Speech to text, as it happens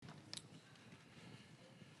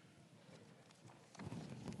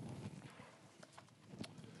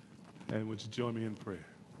And would you join me in prayer?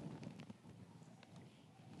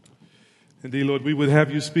 Indeed, Lord, we would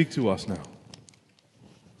have you speak to us now.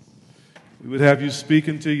 We would have you speak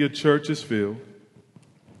into your church's field.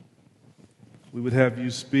 We would have you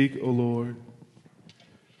speak, O Lord,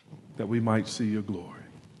 that we might see your glory.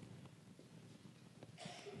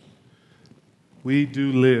 We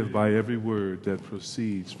do live by every word that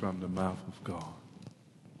proceeds from the mouth of God.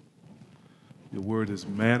 Your word is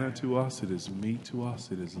manna to us, it is meat to us,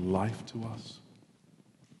 it is life to us.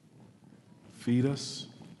 Feed us,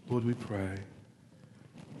 Lord, we pray,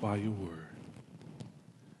 by your word.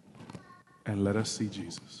 And let us see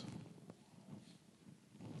Jesus.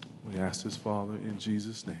 We ask this, Father, in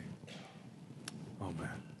Jesus' name. Amen.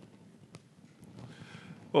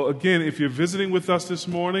 Well, again, if you're visiting with us this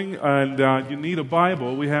morning and you need a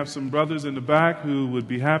Bible, we have some brothers in the back who would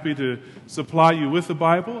be happy to supply you with a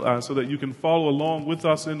Bible so that you can follow along with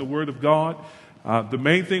us in the Word of God. The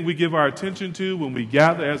main thing we give our attention to when we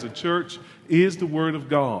gather as a church is the Word of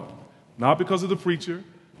God. Not because of the preacher,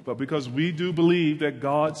 but because we do believe that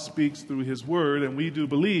God speaks through His Word, and we do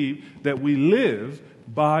believe that we live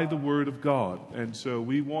by the Word of God. And so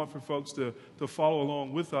we want for folks to follow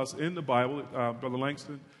along with us in the Bible. Brother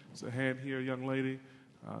Langston, it's a hand here, young lady,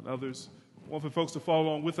 and others. We want for folks to follow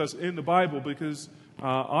along with us in the Bible because,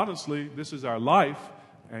 honestly, this is our life,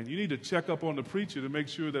 and you need to check up on the preacher to make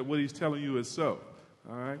sure that what he's telling you is so.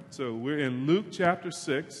 All right? So we're in Luke chapter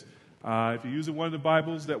 6. If you're using one of the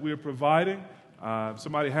Bibles that we are providing, if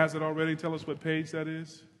somebody has it already, tell us what page that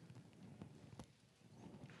is.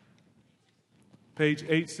 Page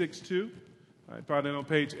 862. Probably on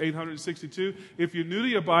page 862. If you're new to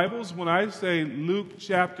your Bibles, when I say Luke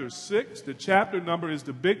chapter 6, the chapter number is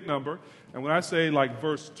the big number. And when I say like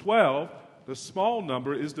verse 12, the small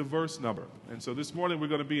number is the verse number. And so this morning we're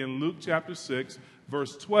going to be in Luke chapter 6,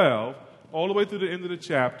 verse 12, all the way through the end of the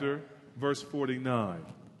chapter, verse 49.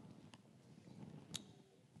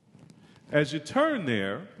 As you turn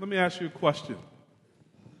there, let me ask you a question.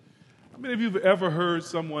 How many of you have ever heard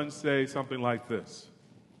someone say something like this?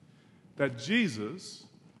 That Jesus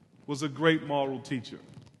was a great moral teacher.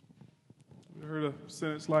 You heard a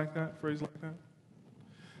sentence like that, phrase like that?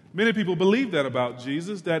 Many people believe that about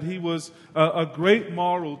Jesus, that he was a great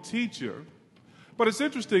moral teacher. But it's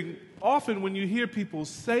interesting, often when you hear people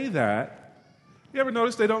say that, you ever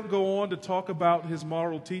notice they don't go on to talk about his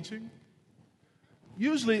moral teaching?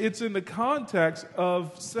 Usually it's in the context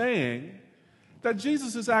of saying that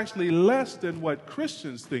Jesus is actually less than what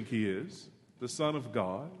Christians think he is, the Son of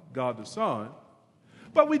God, God the Son.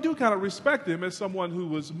 But we do kind of respect him as someone who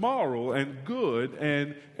was moral and good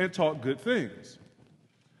and taught good things.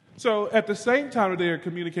 So at the same time that they are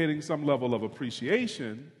communicating some level of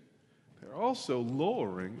appreciation, they're also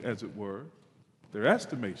lowering, as it were, their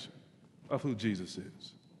estimation of who Jesus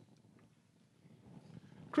is.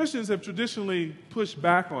 Christians have traditionally pushed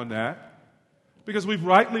back on that because we've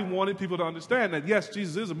rightly wanted people to understand that, yes,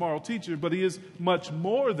 Jesus is a moral teacher, but he is much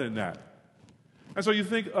more than that. And so you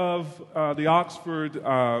think of the Oxford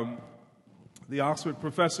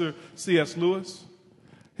professor C.S. Lewis,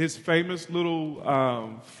 his famous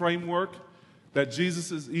little framework that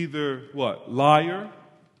Jesus is either what? Liar,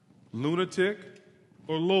 lunatic,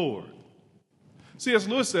 or Lord. C.S.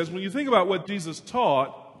 Lewis says when you think about what Jesus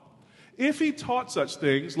taught, if he taught such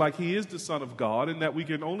things like he is the Son of God and that we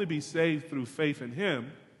can only be saved through faith in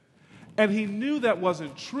him, and he knew that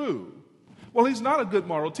wasn't true, well, he's not a good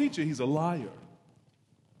moral teacher, he's a liar.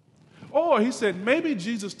 Or he said maybe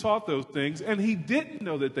Jesus taught those things and he didn't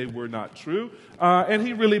know that they were not true, and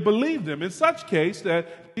he really believed them. In such case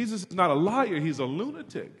that Jesus is not a liar, he's a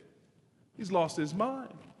lunatic. He's lost his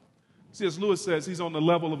mind. C.S. Lewis says he's on the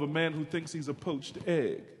level of a man who thinks he's a poached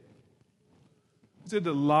egg. Is it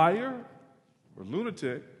the liar or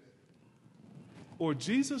lunatic, or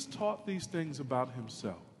Jesus taught these things about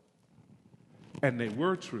himself, and they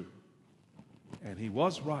were true, and he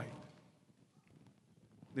was right,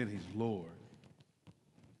 then he's Lord.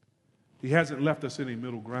 He hasn't left us any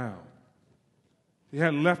middle ground. He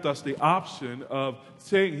hadn't left us the option of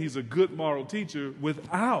saying he's a good moral teacher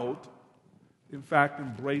without, in fact,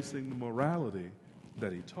 embracing the morality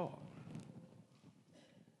that he taught.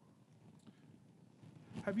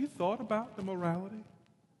 Have you thought about the morality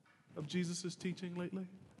of Jesus' teaching lately?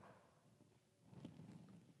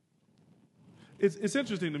 It's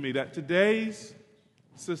interesting to me that today's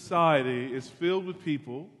society is filled with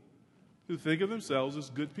people who think of themselves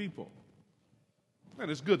as good people.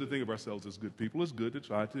 And it's good to think of ourselves as good people. It's good to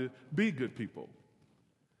try to be good people.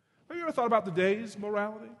 Have you ever thought about today's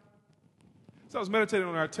morality? So I was meditating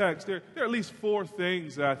on our text. There are at least four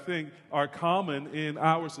things that I think are common in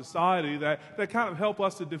our society that kind of help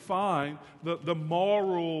us to define the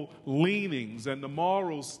moral leanings and the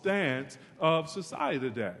moral stance of society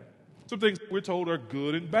today. Some things we're told are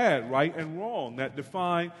good and bad, right and wrong, that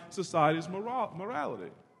define society's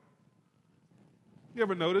morality. You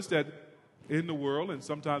ever notice that in the world and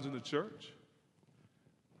sometimes in the church,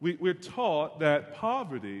 we're taught that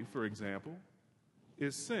poverty, for example,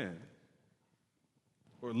 is sin.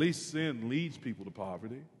 Or at least sin leads people to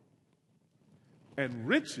poverty. And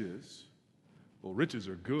riches, well, riches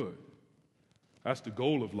are good. That's the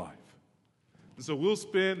goal of life. And so we'll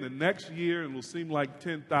spend the next year, and will seem like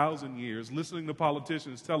 10,000 years, listening to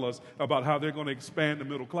politicians tell us about how they're going to expand the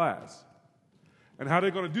middle class and how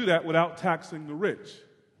they're going to do that without taxing the rich.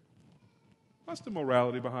 What's the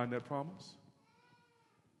morality behind that promise?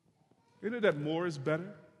 Isn't it that more is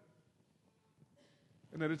better?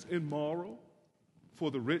 And that it's immoral for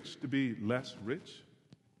the rich to be less rich?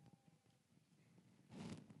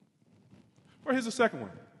 Or here's the second one.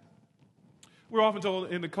 We're often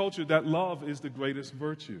told in the culture that love is the greatest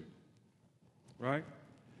virtue, right?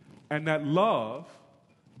 And that love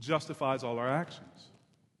justifies all our actions.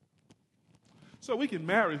 So we can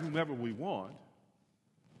marry whomever we want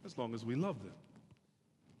as long as we love them.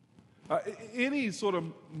 Any sort of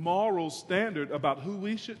moral standard about who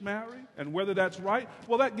we should marry and whether that's right,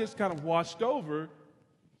 well, that gets kind of washed over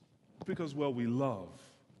because, well, we love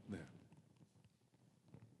them.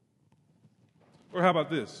 Or how about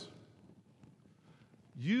this?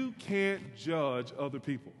 You can't judge other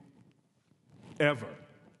people, ever,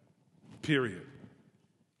 period.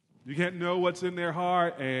 You can't know what's in their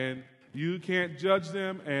heart, and you can't judge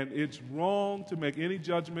them, and it's wrong to make any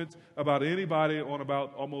judgments about anybody on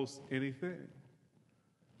about almost anything.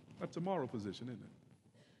 That's a moral position, isn't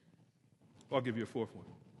it? I'll give you a fourth one.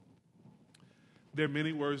 There are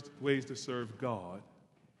many ways to serve God,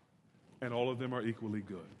 and all of them are equally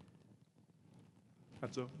good.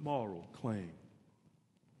 That's a moral claim.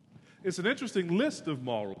 It's an interesting list of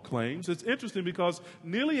moral claims. It's interesting because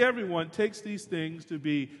nearly everyone takes these things to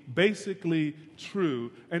be basically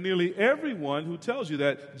true, and nearly everyone who tells you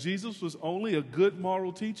that Jesus was only a good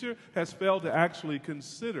moral teacher has failed to actually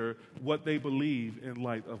consider what they believe in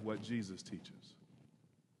light of what Jesus teaches.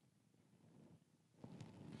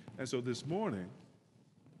 And so this morning,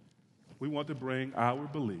 we want to bring our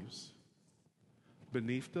beliefs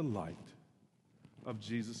beneath the light of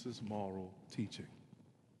Jesus' moral teaching.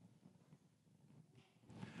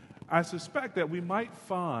 I suspect that we might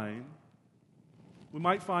find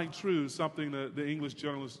true something that the English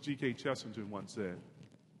journalist G.K. Chesterton once said.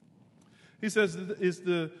 He says, is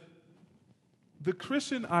the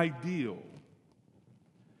Christian ideal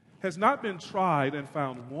has not been tried and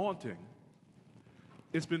found wanting.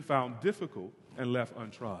 It's been found difficult and left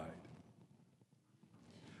untried.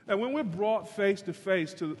 And when we're brought face to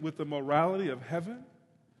face with the morality of heaven,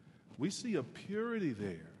 we see a purity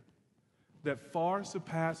there that far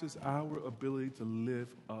surpasses our ability to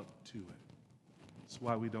live up to it. That's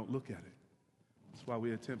why we don't look at it. That's why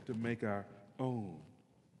we attempt to make our own.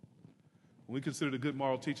 When we consider the good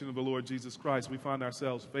moral teaching of the Lord Jesus Christ, we find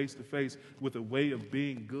ourselves face to face with a way of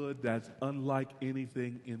being good that's unlike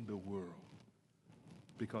anything in the world,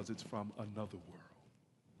 because it's from another world.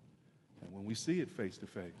 And when we see it face to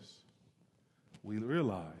face, we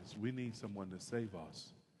realize we need someone to save us,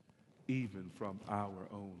 even from our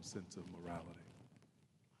own sense of morality.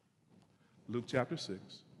 Luke chapter 6,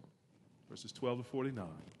 verses 12 to 49.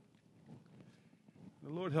 The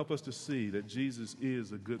Lord help us to see that Jesus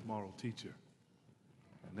is a good moral teacher,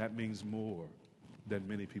 and that means more than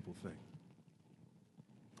many people think.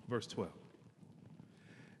 Verse 12.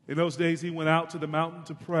 In those days he went out to the mountain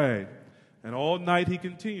to pray, and all night he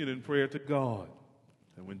continued in prayer to God.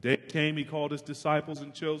 And when day came, he called his disciples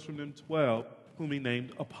and chose from them 12, whom he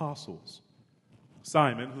named apostles.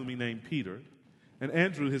 Simon, whom he named Peter, and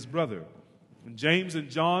Andrew his brother, and James and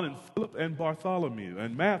John and Philip and Bartholomew,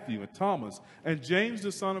 and Matthew and Thomas, and James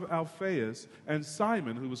the son of Alphaeus, and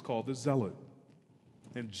Simon, who was called the Zealot,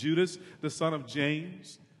 and Judas the son of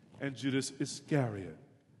James, and Judas Iscariot,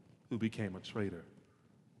 who became a traitor.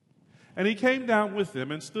 And he came down with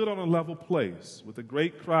them and stood on a level place with a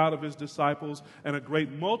great crowd of his disciples and a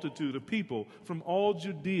great multitude of people from all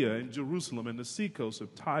Judea and Jerusalem and the seacoast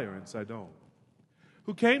of Tyre and Sidon,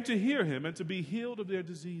 who came to hear him and to be healed of their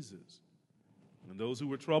diseases. And those who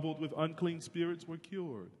were troubled with unclean spirits were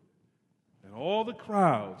cured. And all the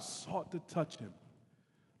crowd sought to touch him,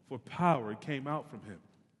 for power came out from him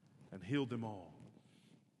and healed them all.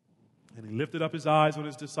 And he lifted up his eyes on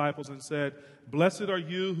his disciples and said, Blessed are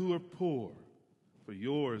you who are poor, for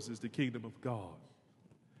yours is the kingdom of God.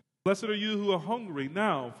 Blessed are you who are hungry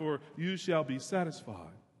now, for you shall be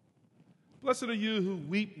satisfied. Blessed are you who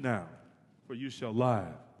weep now, for you shall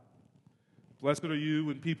laugh. Blessed are you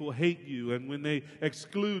when people hate you and when they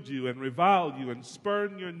exclude you and revile you and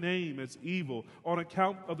spurn your name as evil on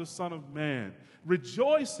account of the Son of Man.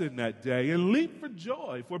 Rejoice in that day and leap for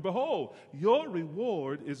joy, for behold, your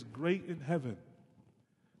reward is great in heaven.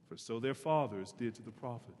 For so their fathers did to the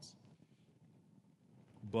prophets.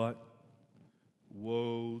 But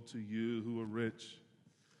woe to you who are rich,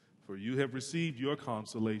 for you have received your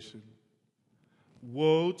consolation.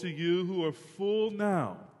 Woe to you who are full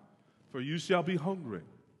now, for you shall be hungry.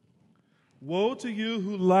 Woe to you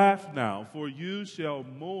who laugh now, for you shall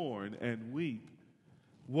mourn and weep.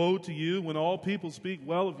 Woe to you when all people speak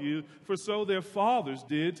well of you, for so their fathers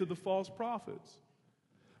did to the false prophets.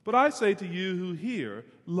 But I say to you who hear,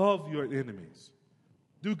 love your enemies.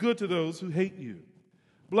 Do good to those who hate you.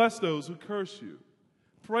 Bless those who curse you.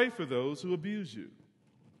 Pray for those who abuse you.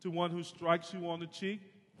 To one who strikes you on the cheek,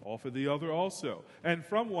 offer the other also. And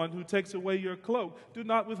from one who takes away your cloak, do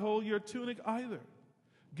not withhold your tunic either.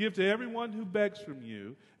 Give to everyone who begs from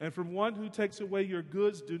you, and from one who takes away your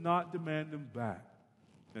goods, do not demand them back.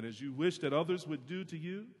 And as you wish that others would do to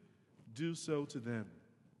you, do so to them.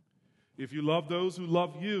 If you love those who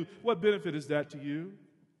love you, what benefit is that to you?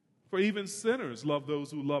 For even sinners love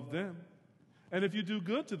those who love them. And if you do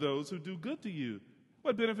good to those who do good to you,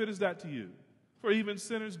 what benefit is that to you? For even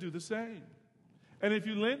sinners do the same. And if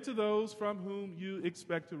you lend to those from whom you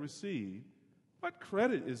expect to receive, what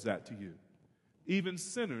credit is that to you? Even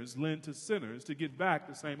sinners lend to sinners to get back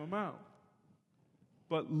the same amount.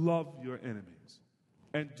 But love your enemies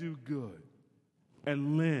and do good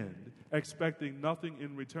and lend, expecting nothing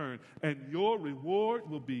in return, and your reward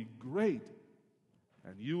will be great,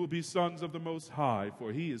 and you will be sons of the Most High,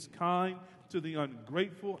 for he is kind to the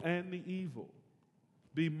ungrateful and the evil.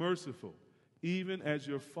 Be merciful, even as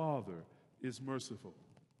your Father is merciful.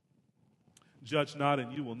 Judge not,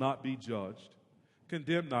 and you will not be judged.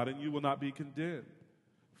 Condemn not, and you will not be condemned.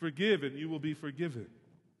 Forgive, and you will be forgiven.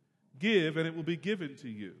 Give, and it will be given to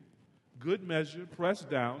you. Good measure,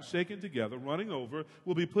 pressed down, shaken together, running over,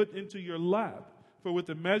 will be put into your lap. For with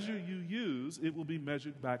the measure you use, it will be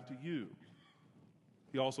measured back to you.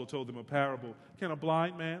 He also told them a parable. Can a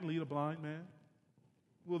blind man lead a blind man?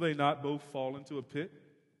 Will they not both fall into a pit?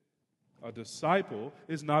 A disciple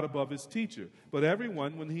is not above his teacher, but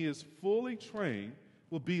everyone, when he is fully trained,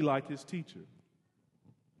 will be like his teacher.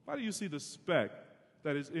 Why do you see the speck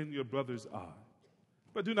that is in your brother's eye,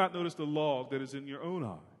 but do not notice the log that is in your own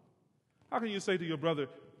eye? How can you say to your brother,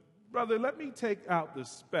 brother, let me take out the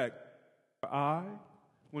speck in your eye,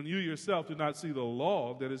 when you yourself do not see the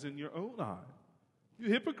log that is in your own eye? You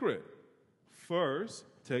hypocrite. First,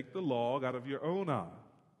 take the log out of your own eye,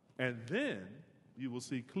 and then you will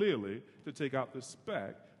see clearly to take out the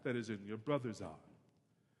speck that is in your brother's eye.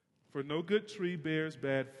 For no good tree bears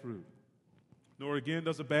bad fruit, nor again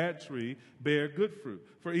does a bad tree bear good fruit.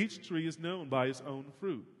 For each tree is known by its own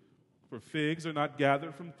fruit. For figs are not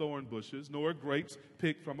gathered from thorn bushes, nor grapes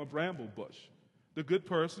picked from a bramble bush. The good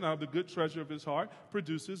person out of the good treasure of his heart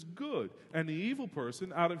produces good, and the evil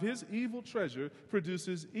person out of his evil treasure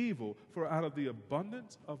produces evil, for out of the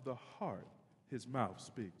abundance of the heart his mouth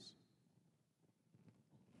speaks.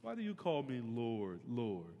 Why do you call me Lord,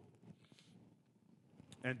 Lord,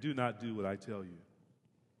 and do not do what I tell you?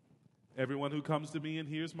 Everyone who comes to me and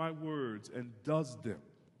hears my words and does them,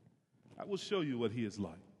 I will show you what he is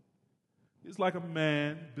like. He is like a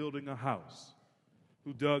man building a house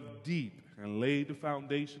who dug deep and laid the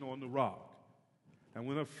foundation on the rock. And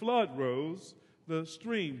when a flood rose, the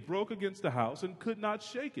stream broke against the house and could not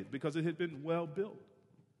shake it because it had been well built.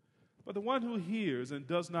 But the one who hears and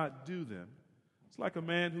does not do them, it's like a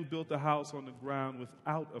man who built a house on the ground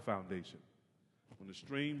without a foundation. When the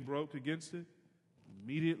stream broke against it,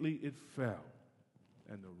 immediately it fell,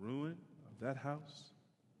 and the ruin of that house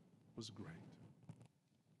was great.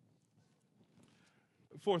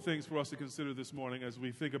 Four things for us to consider this morning as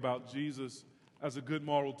we think about Jesus as a good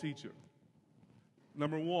moral teacher.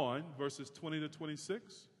 Number one, verses 20 to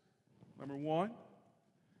 26. Number one,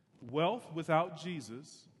 wealth without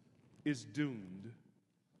Jesus is doomed,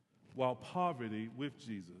 while poverty with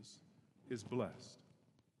Jesus is blessed.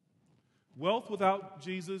 Wealth without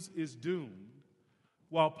Jesus is doomed,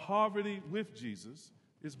 while poverty with Jesus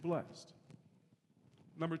is blessed.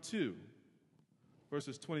 Number two,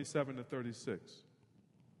 verses 27 to 36.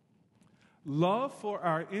 Love for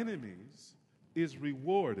our enemies is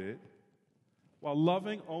rewarded, while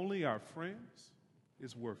loving only our friends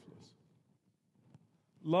is worthless.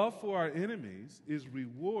 Love for our enemies is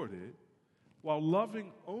rewarded, while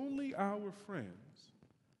loving only our friends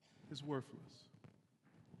is worthless.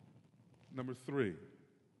 Number 3,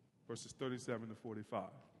 verses 37 to 45.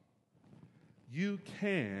 You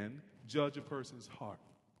can judge a person's heart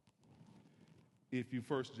if you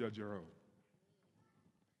first judge your own.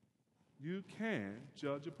 You can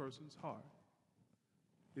judge a person's heart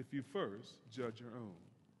if you first judge your own.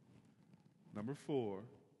 Number 4,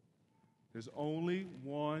 there's only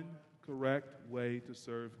one correct way to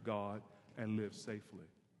serve God and live safely.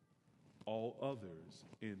 All others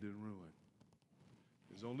end in ruin.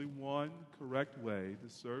 There's only one correct way to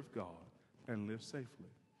serve God and live safely.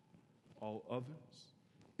 All others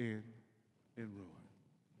end in ruin.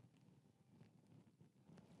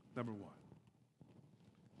 Number 1,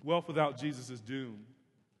 wealth without Jesus is doomed,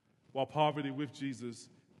 while poverty with Jesus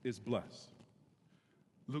is blessed.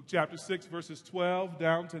 Luke chapter 6, verses 12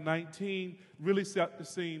 down to 19 really set the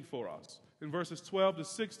scene for us. In verses 12 to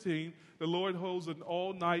 16, the Lord holds an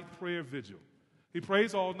all-night prayer vigil. He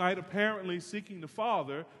prays all night, apparently seeking the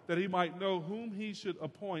Father that he might know whom he should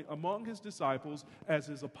appoint among his disciples as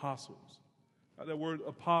his apostles. Now, that word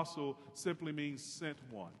apostle simply means sent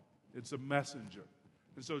one. It's a messenger.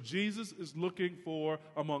 And so Jesus is looking for,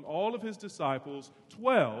 among all of his disciples,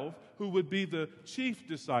 12 who would be the chief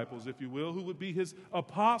disciples, if you will, who would be his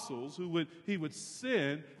apostles, he would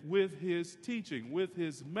send with his teaching, with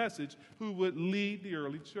his message, who would lead the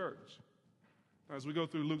early church. As we go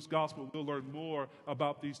through Luke's gospel, we'll learn more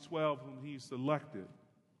about these 12 whom he selected.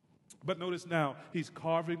 But notice now, he's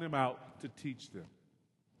carving them out to teach them.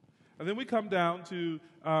 And then we come down to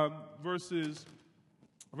verses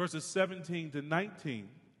 17 to 19.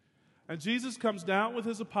 And Jesus comes down with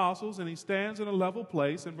his apostles and he stands in a level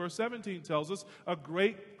place. And verse 17 tells us a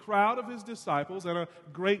great crowd of his disciples and a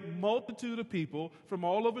great multitude of people from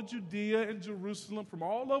all over Judea and Jerusalem, from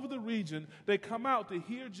all over the region, they come out to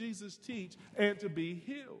hear Jesus teach and to be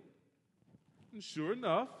healed. And sure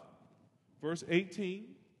enough, verse 18,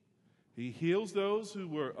 he heals those who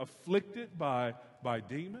were afflicted by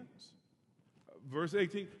demons. Verse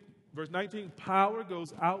 19, power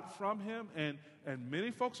goes out from him, and many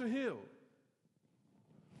folks are healed.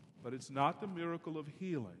 But it's not the miracle of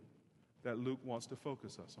healing that Luke wants to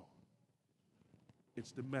focus us on.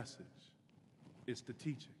 It's the message. It's the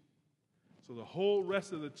teaching. So the whole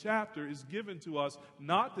rest of the chapter is given to us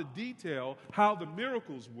not to detail how the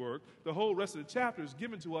miracles work. The whole rest of the chapter is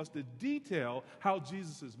given to us to detail how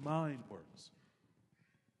Jesus' mind works.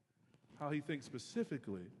 How he thinks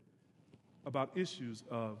specifically about issues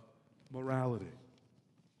of morality.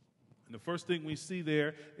 And the first thing we see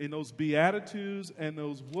there in those beatitudes and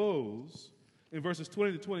those woes in verses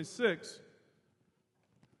 20 to 26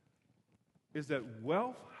 is that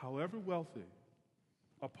wealth, however wealthy,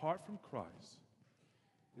 apart from Christ,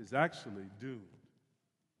 is actually doomed.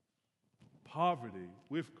 Poverty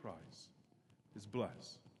with Christ is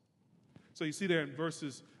blessed. So you see there in verse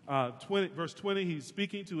 20, he's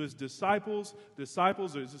speaking to his disciples.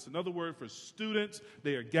 Disciples is just another word for students.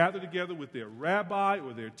 They are gathered together with their rabbi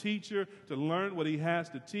or their teacher to learn what he has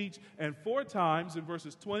to teach. And 4 times in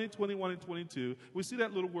verses 20, 21, and 22, we see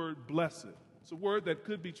that little word blessed. It's a word that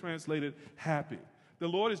could be translated happy. The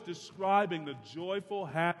Lord is describing the joyful,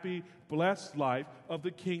 happy, blessed life of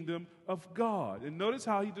the kingdom of God. And notice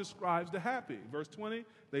how he describes the happy. Verse 20,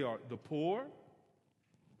 they are the poor,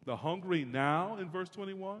 the hungry now in verse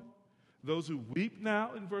 21, those who weep now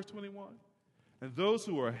in verse 21, and those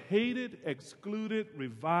who are hated, excluded,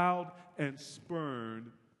 reviled, and spurned,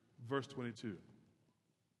 verse 22.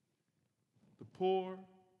 The poor,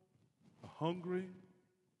 the hungry,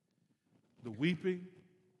 the weeping,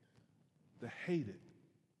 the hated,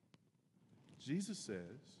 Jesus says,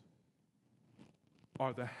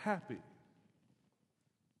 are the happy.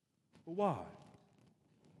 Well, why?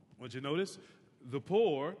 Would you notice? The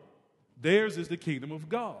poor, theirs is the kingdom of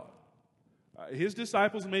God. His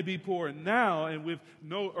disciples may be poor now and with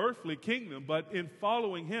no earthly kingdom, but in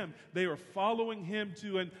following him, they are following him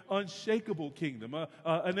to an unshakable kingdom,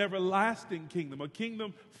 an everlasting kingdom, a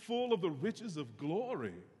kingdom full of the riches of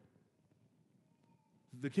glory.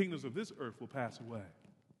 The kingdoms of this earth will pass away,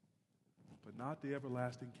 but not the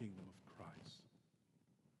everlasting kingdom of Christ.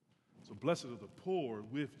 So blessed are the poor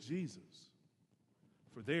with Jesus,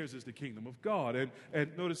 for theirs is the kingdom of God.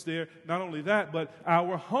 And notice there, not only that, but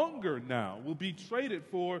our hunger now will be traded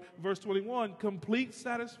for, verse 21, complete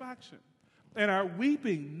satisfaction. And our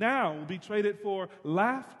weeping now will be traded for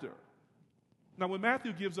laughter. Now, when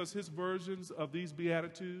Matthew gives us his versions of these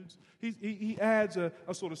Beatitudes, he adds a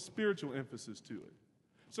sort of spiritual emphasis to it.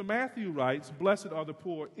 So Matthew writes, blessed are the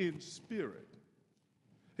poor in spirit.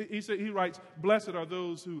 He writes, blessed are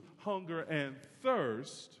those who hunger and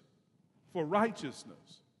thirst for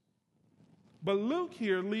righteousness. But Luke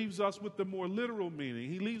here leaves us with the more literal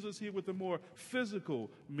meaning. He leaves us here with the more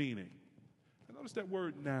physical meaning. And notice that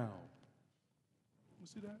word now. You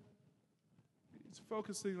see that? It's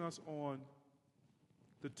focusing us on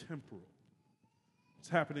the temporal. It's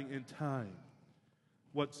happening in time.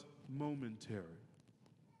 What's momentary.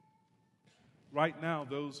 Right now,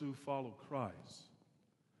 those who follow Christ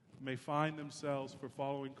may find themselves, for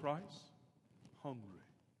following Christ, hungry,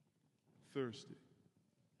 thirsty,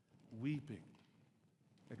 weeping,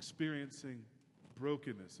 experiencing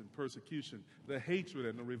brokenness and persecution, the hatred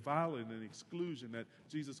and the reviling and exclusion that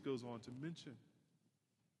Jesus goes on to mention.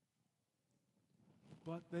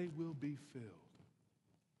 But they will be filled.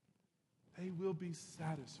 They will be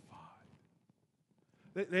satisfied.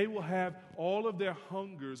 They will have all of their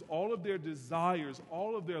hungers, all of their desires,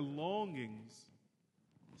 all of their longings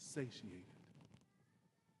satiated.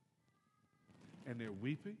 And their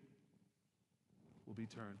weeping will be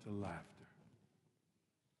turned to laughter.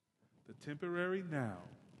 The temporary now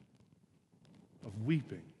of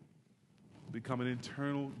weeping will become an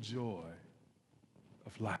eternal joy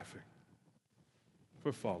of laughing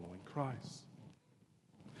for following Christ.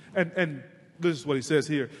 And this is what he says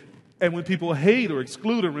here. And when people hate or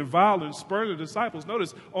exclude and revile and spurn the disciples,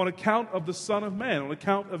 notice, on account of the Son of Man, on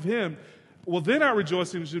account of him, well, then our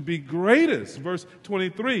rejoicing should be greatest. Verse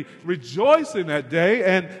 23, rejoice in that day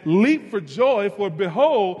and leap for joy, for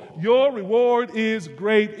behold, your reward is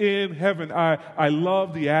great in heaven. I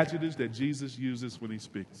love the adjectives that Jesus uses when he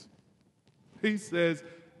speaks. He says,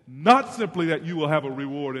 not simply that you will have a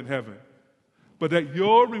reward in heaven, but that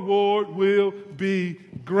your reward will be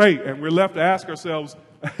great. And we're left to ask ourselves,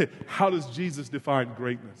 how does Jesus define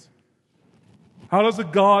greatness? How does a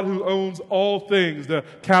God who owns all things, the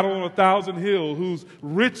cattle on 1,000 hills, whose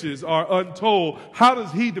riches are untold, how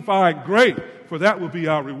does he define great? For that will be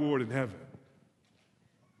our reward in heaven.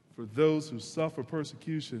 For those who suffer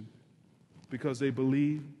persecution because they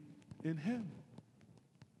believe in him.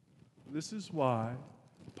 This is why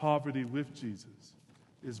poverty with Jesus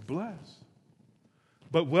is blessed.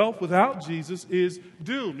 But wealth without Jesus is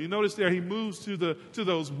doomed. You notice there he moves to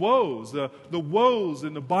those woes. The woes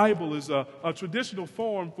in the Bible is a traditional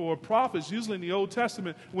form for prophets, usually in the Old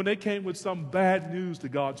Testament, when they came with some bad news to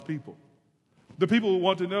God's people. The people will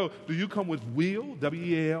want to know, do you come with weal,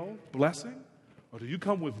 W-E-A-L, blessing? Or do you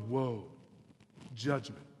come with woe,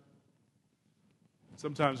 judgment?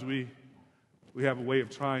 Sometimes we have a way of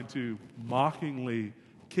trying to mockingly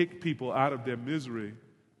kick people out of their misery.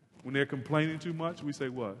 When they're complaining too much, we say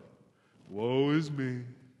what? Woe is me.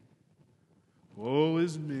 Woe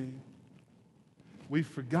is me. We've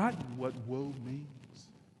forgotten what woe means.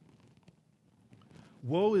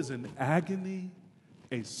 Woe is an agony,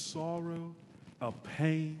 a sorrow, a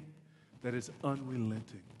pain that is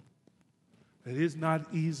unrelenting, that is not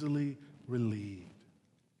easily relieved.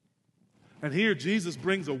 And here Jesus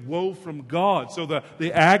brings a woe from God. So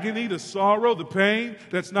the agony, the sorrow, the pain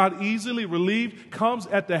that's not easily relieved comes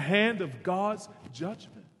at the hand of God's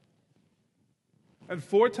judgment. And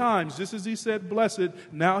 4 times, just as he said blessed,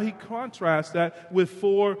 now he contrasts that with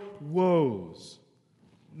 4 woes.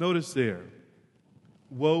 Notice there,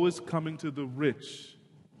 woe is coming to the rich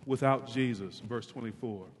without Jesus, verse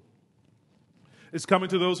 24. It's coming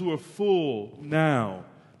to those who are full now,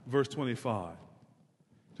 verse 25.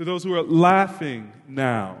 To those who are laughing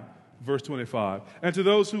now, verse 25. And to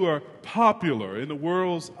those who are popular in the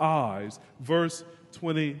world's eyes, verse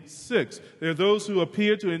 26. There are those who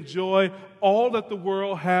appear to enjoy all that the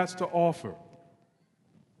world has to offer.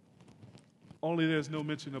 Only there's no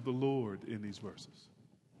mention of the Lord in these verses.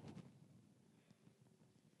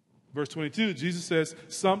 Verse 22, Jesus says,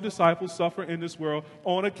 some disciples suffer in this world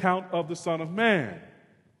on account of the Son of Man.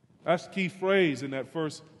 That's the key phrase in that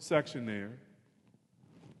first section there.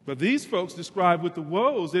 But these folks described with the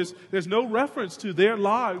woes, there's no reference to their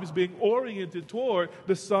lives being oriented toward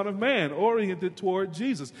the Son of Man, oriented toward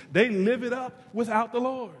Jesus. They live it up without the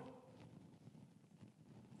Lord.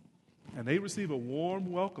 And they receive a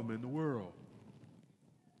warm welcome in the world.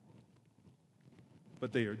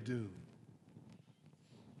 But they are doomed.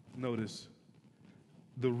 Notice,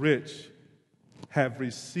 the rich have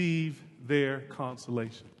received their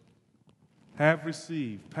consolation. Have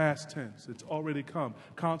received, past tense, it's already come.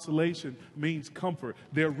 Consolation means comfort.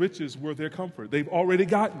 Their riches were their comfort. They've already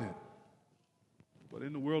gotten it. But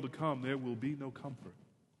in the world to come, there will be no comfort,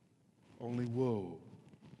 only woe.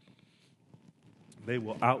 They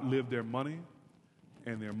will outlive their money,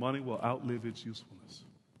 and their money will outlive its usefulness.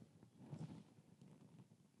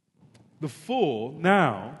 The full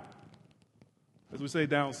now, as we say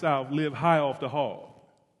down south, live high off the hog.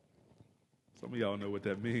 Some of y'all know what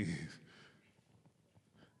that means.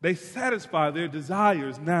 They satisfy their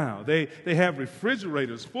desires now. They have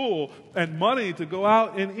refrigerators full and money to go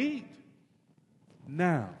out and eat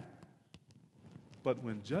now. But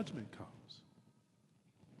when judgment comes,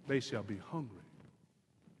 they shall be hungry.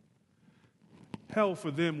 Hell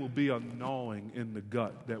for them will be a gnawing in the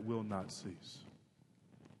gut that will not cease.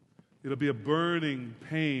 It'll be a burning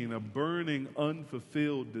pain, a burning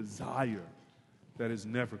unfulfilled desire that is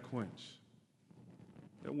never quenched.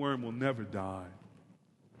 That worm will never die.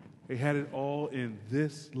 They had it all in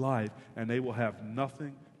this life, and they will have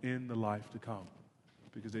nothing in the life to come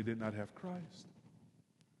because they did not have Christ.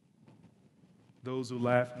 Those who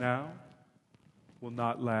laugh now will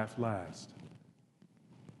not laugh last.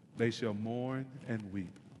 They shall mourn and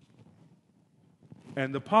weep.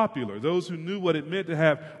 And the popular, those who knew what it meant to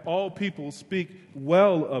have all people speak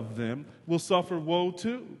well of them, will suffer woe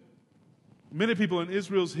too. Many people in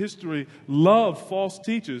Israel's history loved false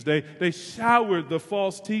teachers. They showered the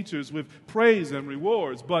false teachers with praise and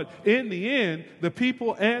rewards. But in the end, the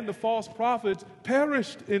people and the false prophets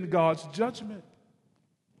perished in God's judgment.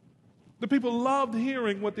 The people loved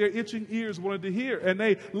hearing what their itching ears wanted to hear, and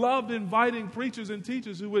they loved inviting preachers and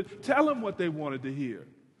teachers who would tell them what they wanted to hear.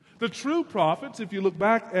 The true prophets, if you look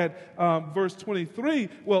back at verse 23,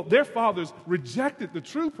 well, their fathers rejected the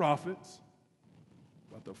true prophets.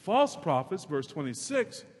 But the false prophets, verse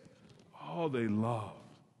 26, oh, they loved,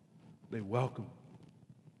 they welcomed,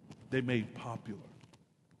 they made popular.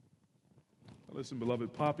 Now listen,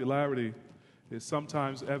 beloved, popularity is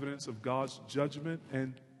sometimes evidence of God's judgment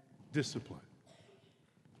and discipline,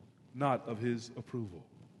 not of his approval.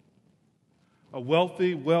 A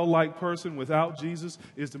wealthy, well-liked person without Jesus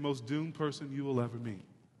is the most doomed person you will ever meet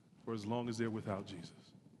for as long as they're without Jesus.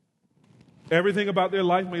 Everything about their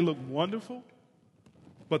life may look wonderful,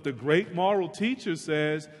 but the great moral teacher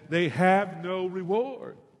says they have no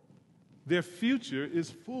reward. Their future is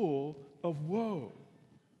full of woe.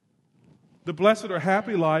 The blessed or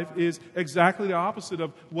happy life is exactly the opposite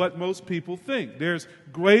of what most people think. There's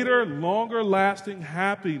greater, longer lasting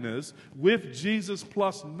happiness with Jesus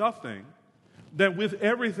plus nothing than with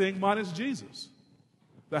everything minus Jesus.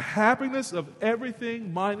 The happiness of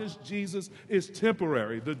everything minus Jesus is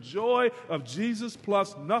temporary. The joy of Jesus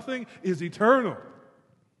plus nothing is eternal.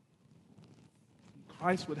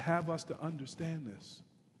 Christ would have us to understand this.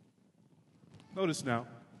 Notice now,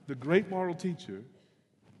 the great moral teacher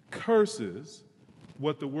curses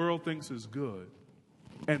what the world thinks is good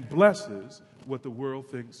and blesses what the world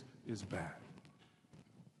thinks is bad.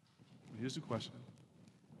 Here's the question.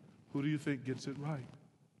 Who do you think gets it right?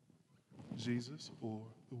 Jesus or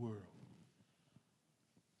the world?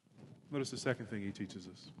 Notice the second thing he teaches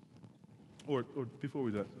us. Or before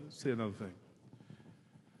we do that, let's say another thing.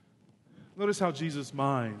 Notice how Jesus'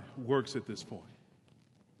 mind works at this point.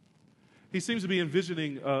 He seems to be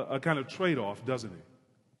envisioning a kind of trade-off, doesn't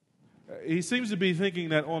he? He seems to be thinking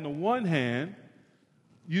that on the one hand,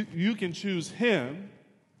 you can choose him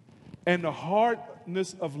and the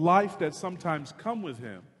hardness of life that sometimes come with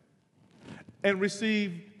him and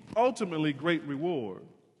receive ultimately great reward.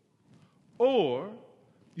 Or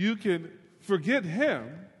you can forget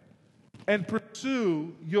him and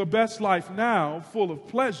pursue your best life now full of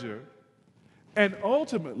pleasure and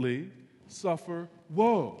ultimately suffer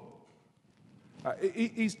woe.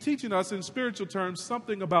 He's teaching us in spiritual terms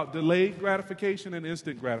something about delayed gratification and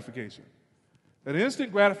instant gratification. That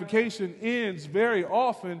instant gratification ends very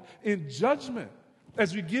often in judgment.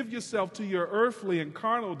 As you give yourself to your earthly and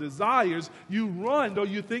carnal desires, you run, though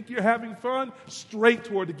you think you're having fun, straight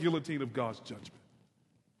toward the guillotine of God's judgment.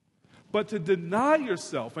 But to deny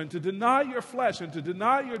yourself and to deny your flesh and to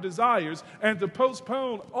deny your desires and to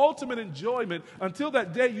postpone ultimate enjoyment until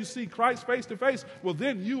that day you see Christ face to face, well,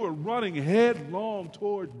 then you are running headlong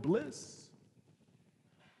toward bliss.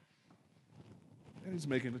 And he's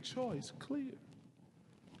making a choice clear.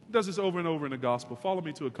 He does this over and over in the gospel. Follow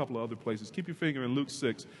me to a couple of other places. Keep your finger in Luke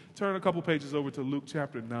 6. Turn a couple pages over to Luke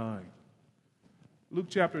chapter 9. Luke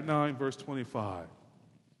chapter 9, verse 25.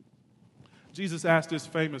 Jesus asked this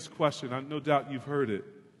famous question. No doubt you've heard it.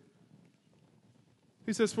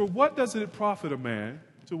 He says, "For what does it profit a man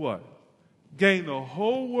to what? Gain the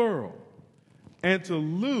whole world and to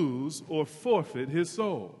lose or forfeit his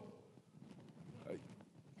soul?"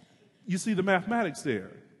 You see the mathematics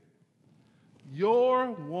there.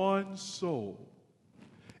 Your one soul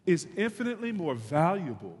is infinitely more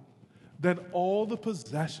valuable than all the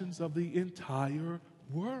possessions of the entire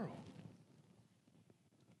world.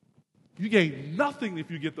 You gain nothing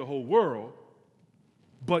if you get the whole world,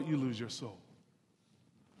 but you lose your soul.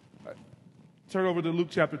 Right. Turn over to Luke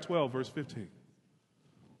chapter 12, verse 15.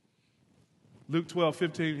 Luke 12,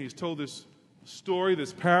 15, he's told this story,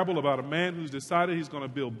 this parable about a man who's decided he's going to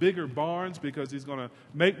build bigger barns because he's going to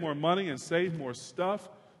make more money and save more stuff.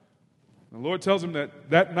 The Lord tells him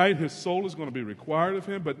that night his soul is going to be required of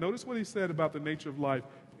him. But notice what he said about the nature of life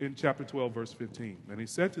in chapter 12, verse 15. And he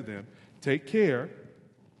said to them, "Take care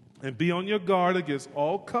and be on your guard against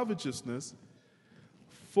all covetousness,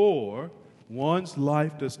 for one's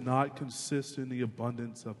life does not consist in the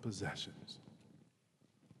abundance of possessions."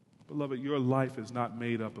 Beloved, your life is not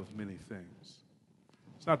made up of many things.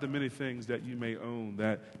 It's not the many things that you may own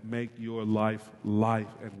that make your life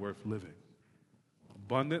and worth living.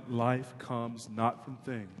 Abundant life comes not from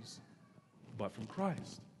things, but from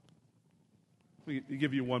Christ. Let me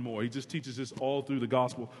give you one more. He just teaches this all through the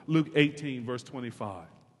gospel. Luke 18, verse 25.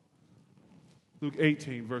 Luke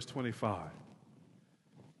 18, verse 25.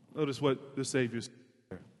 Notice what the Savior said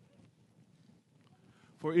there.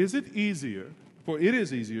 For it is easier,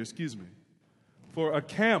 for a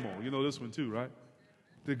camel, you know this one too, right?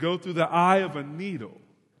 To go through the eye of a needle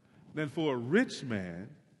than for a rich man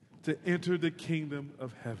to enter the kingdom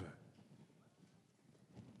of heaven.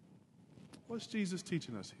 What's Jesus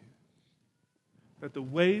teaching us here? That the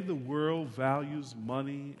way the world values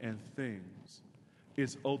money and things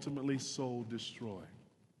is ultimately soul destroying.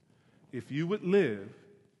 If you would live,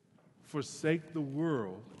 forsake the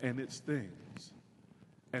world and its things,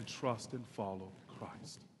 and trust and follow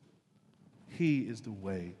Christ. He is the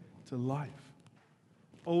way to life.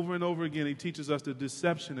 Over and over again, he teaches us the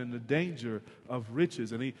deception and the danger of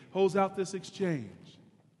riches, and he holds out this exchange.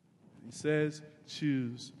 He says,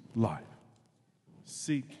 choose life.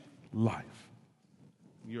 Seek life.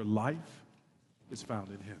 Your life is found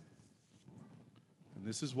in him. And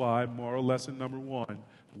this is why, moral lesson number one,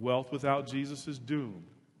 wealth without Jesus is doomed.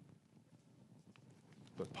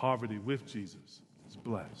 But poverty with Jesus is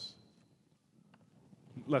blessed.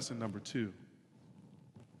 Lesson number two.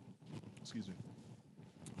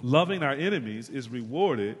 Loving our enemies is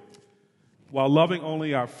rewarded, while loving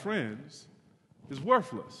only our friends is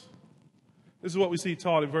worthless. This is what we see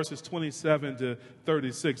taught in verses 27 to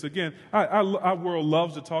 36. Again, our world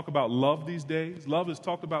loves to talk about love these days. Love is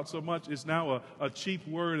talked about so much, it's now a cheap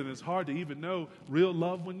word, and it's hard to even know real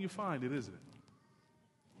love when you find it, isn't it?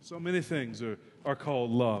 So many things are called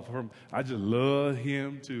love. From I just love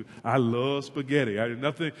him to I love spaghetti.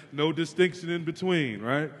 No distinction in between,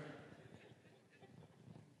 right?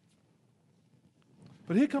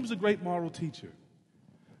 But here comes a great moral teacher.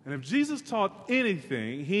 And if Jesus taught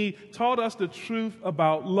anything, he taught us the truth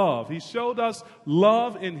about love. He showed us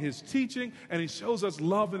love in his teaching, and he shows us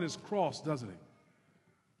love in his cross, doesn't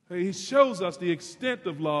he? He shows us the extent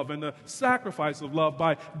of love and the sacrifice of love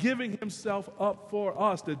by giving himself up for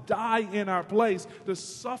us, to die in our place, to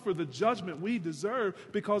suffer the judgment we deserve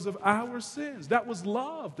because of our sins. That was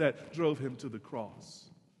love that drove him to the cross.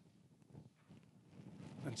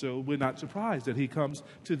 And so we're not surprised that he comes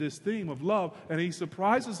to this theme of love. And he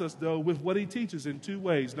surprises us, though, with what he teaches in two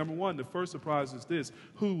ways. Number one, the first surprise is this,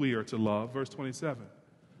 who we are to love. Verse 27.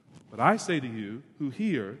 But I say to you who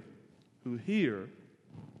hear,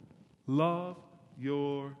 love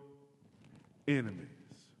your enemies.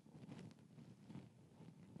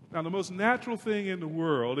 Now, the most natural thing in the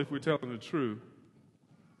world, if we're telling the truth,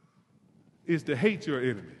 is to hate your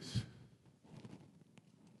enemies.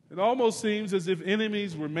 It almost seems as if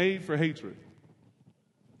enemies were made for hatred.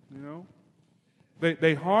 You know?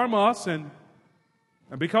 They harm us, and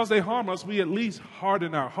because they harm us, we at least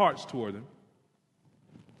harden our hearts toward them.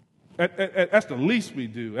 That's the least we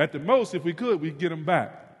do. At the most, if we could, we'd get them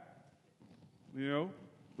back. You know?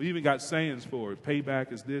 We even got sayings for it.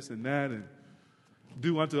 Payback is this and that, and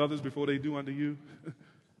do unto others before they do unto you.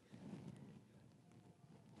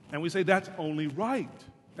 And we say that's only right.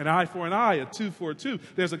 An eye for an eye, a tooth for a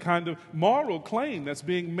tooth. There's a kind of moral claim that's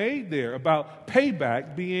being made there about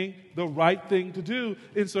payback being the right thing to do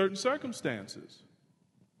in certain circumstances.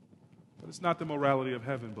 But it's not the morality of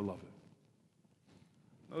heaven, beloved.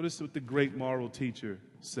 Notice what the great moral teacher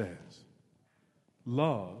says.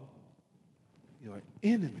 Love your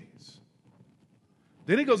enemies.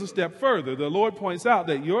 Then he goes a step further. The Lord points out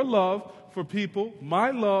that your love for people,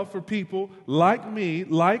 my love for people like me,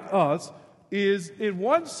 like us, is in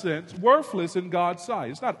one sense worthless in God's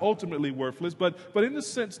sight. It's not ultimately worthless, but in the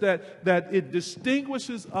sense that it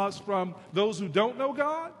distinguishes us from those who don't know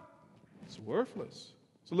God, it's worthless.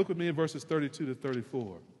 So look with me in verses 32 to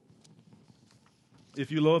 34.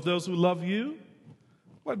 If you love those who love you,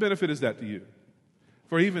 what benefit is that to you?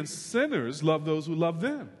 For even sinners love those who love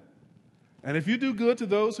them. And if you do good to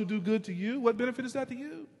those who do good to you, what benefit is that to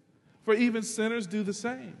you? For even sinners do the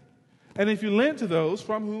same. And if you lend to those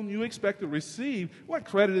from whom you expect to receive, what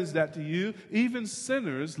credit is that to you? Even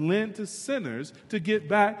sinners lend to sinners to get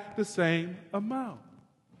back the same amount.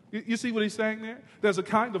 You see what he's saying there? There's a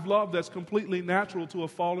kind of love that's completely natural to a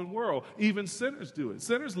fallen world. Even sinners do it.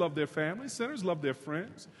 Sinners love their families. Sinners love their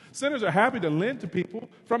friends. Sinners are happy to lend to people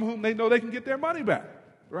from whom they know they can get their money back,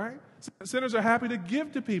 right? Sinners are happy to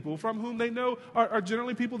give to people from whom they know are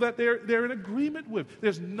generally people that they're in agreement with.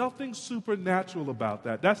 There's nothing supernatural about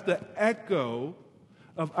that. That's the echo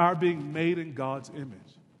of our being made in God's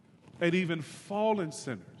image. And even fallen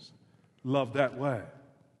sinners love that way.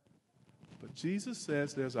 But Jesus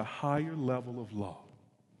says there's a higher level of love.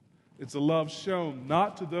 It's a love shown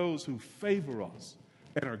not to those who favor us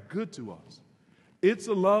and are good to us. It's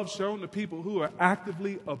a love shown to people who are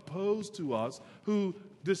actively opposed to us, who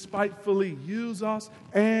despitefully use us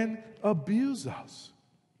and abuse us.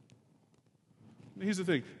 Here's the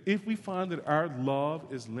thing. If we find that our love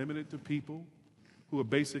is limited to people who are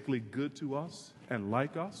basically good to us and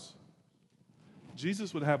like us,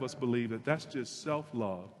 Jesus would have us believe that that's just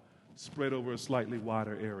self-love spread over a slightly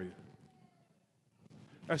wider area.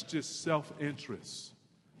 That's just self-interest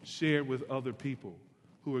shared with other people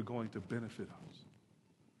who are going to benefit us.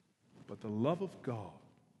 But the love of God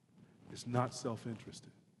is not self-interested.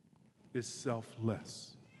 It's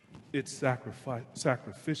selfless. It's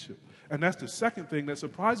sacrificial. And that's the second thing that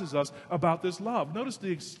surprises us about this love. Notice the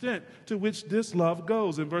extent to which this love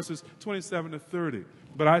goes in verses 27 to 30.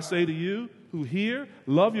 But I say to you who hear,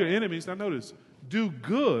 love your enemies. Now notice, do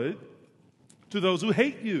good to those who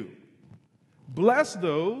hate you. Bless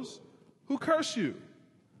those who curse you.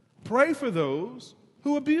 Pray for those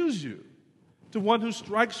who abuse you. To one who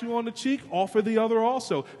strikes you on the cheek, offer the other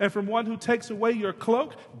also. And from one who takes away your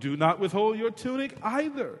cloak, do not withhold your tunic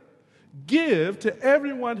either. Give to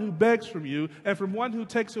everyone who begs from you, and from one who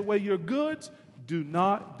takes away your goods, do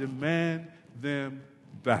not demand them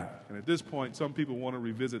back. And at this point, some people want to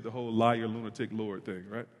revisit the whole liar, lunatic, Lord thing,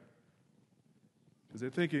 right? Because they're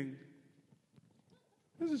thinking,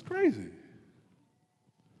 this is crazy.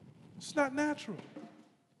 It's not natural.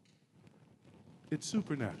 It's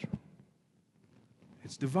supernatural.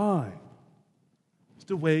 It's divine. It's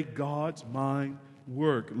the way God's mind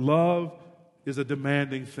works. Love is a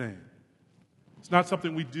demanding thing. It's not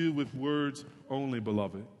something we do with words only,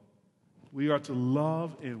 beloved. We are to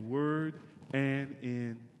love in word and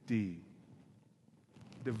in deed.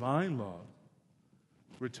 Divine love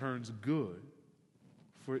returns good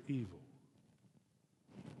for evil.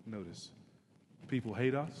 Notice, people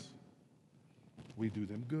hate us, we do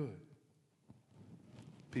them good.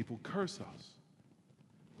 People curse us,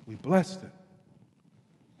 we bless them.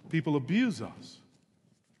 People abuse us,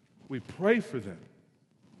 we pray for them.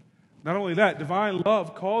 Not only that, divine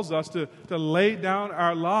love calls us to lay down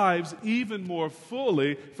our lives even more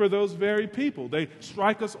fully for those very people. They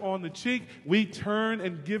strike us on the cheek, we turn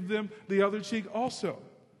and give them the other cheek also.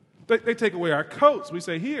 They take away our coats. We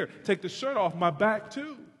say, here, take the shirt off my back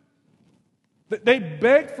too. They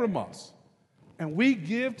beg from us, and we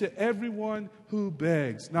give to everyone who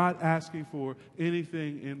begs, not asking for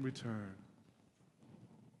anything in return.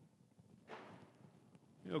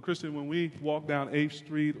 You know, Christian, when we walk down 8th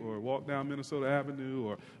Street or walk down Minnesota Avenue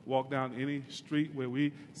or walk down any street where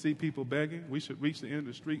we see people begging, we should reach the end of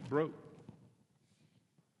the street broke.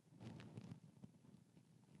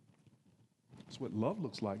 That's what love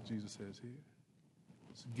looks like, Jesus says here.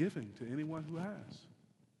 It's giving to anyone who has.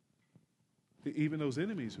 Even those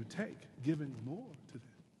enemies who take, giving more to them.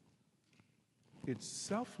 It's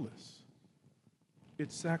selfless.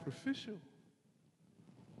 It's sacrificial.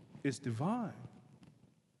 It's divine.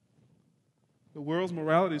 The world's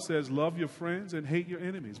morality says, love your friends and hate your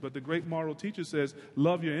enemies. But the great moral teacher says,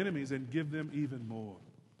 love your enemies and give them even more.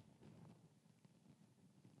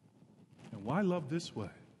 And why love this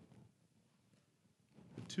way?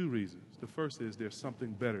 For two reasons. The first is there's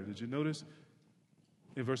something better. Did you notice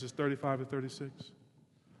in verses 35 and 36?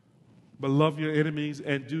 But love your enemies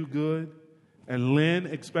and do good and lend,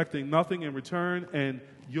 expecting nothing in return, and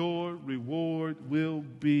your reward will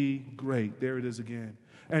be great. There it is again.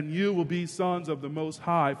 And you will be sons of the Most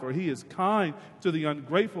High, for He is kind to the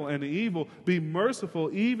ungrateful and the evil. Be merciful,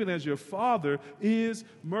 even as your Father is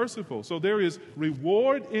merciful. So there is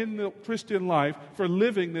reward in the Christian life for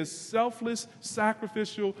living this selfless,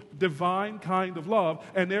 sacrificial, divine kind of love.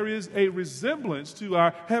 And there is a resemblance to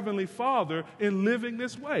our Heavenly Father in living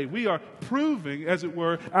this way. We are proving, as it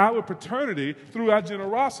were, our paternity through our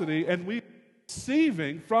generosity, and we are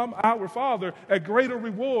receiving from our Father a greater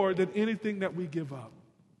reward than anything that we give up.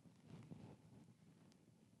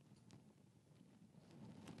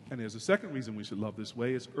 And there's a second reason we should love this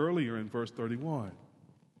way. It's earlier in verse 31.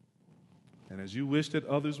 And as you wish that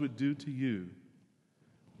others would do to you,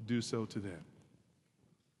 do so to them.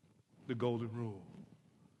 The golden rule.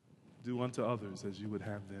 Do unto others as you would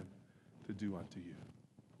have them to do unto you.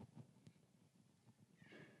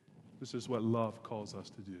 This is what love calls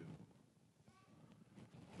us to do.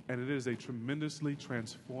 And it is a tremendously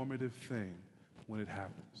transformative thing when it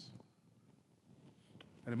happens.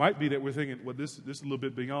 And it might be that we're thinking, well, this is a little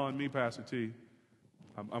bit beyond me, Pastor T.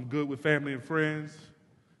 I'm good with family and friends.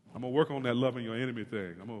 I'm going to work on that loving your enemy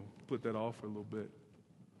thing. I'm going to put that off for a little bit.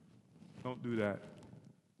 Don't do that.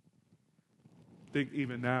 Think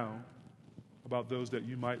even now about those that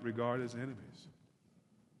you might regard as enemies.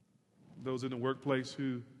 Those in the workplace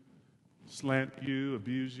who slant you,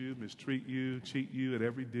 abuse you, mistreat you, cheat you at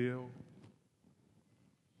every deal.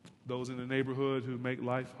 Those in the neighborhood who make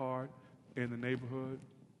life hard in the neighborhood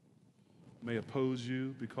may oppose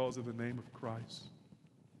you because of the name of Christ.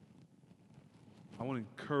 I want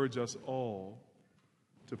to encourage us all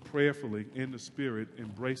to prayerfully, in the Spirit,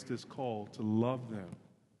 embrace this call to love them,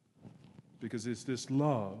 because it's this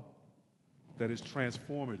love that is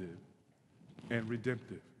transformative and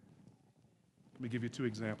redemptive. Let me give you two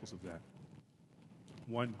examples of that.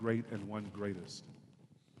 One great and one greatest.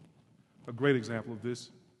 A great example of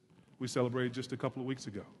this we celebrated just a couple of weeks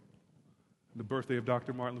ago, the birthday of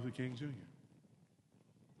Dr. Martin Luther King Jr.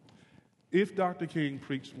 If Dr. King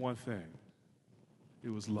preached one thing, it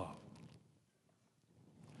was love.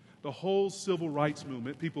 The whole civil rights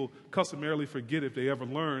movement, people customarily forget if they ever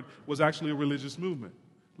learn, was actually a religious movement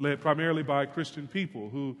led primarily by Christian people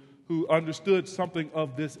who understood something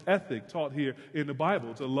of this ethic taught here in the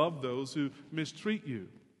Bible, to love those who mistreat you.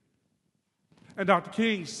 And Dr.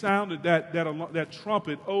 King sounded that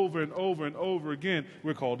trumpet over and over and over again.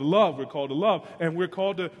 We're called to love, we're called to love, and we're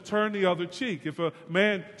called to turn the other cheek. If a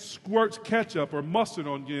man squirts ketchup or mustard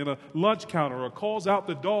on you in a lunch counter, or calls out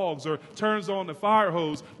the dogs, or turns on the fire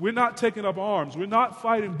hose, we're not taking up arms. We're not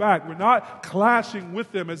fighting back. We're not clashing with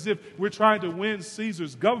them as if we're trying to win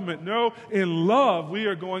Caesar's government. No, in love, we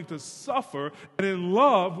are going to suffer, and in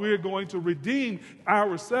love, we are going to redeem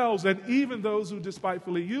ourselves and even those who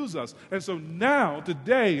despitefully use us. And so now,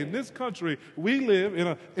 today, in this country, we live in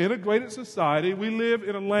an integrated society. We live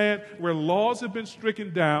in a land where laws have been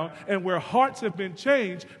stricken down and where hearts have been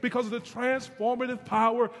changed because of the transformative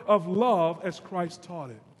power of love as Christ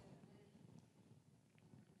taught it.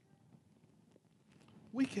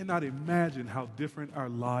 We cannot imagine how different our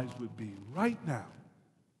lives would be right now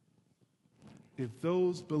if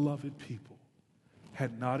those beloved people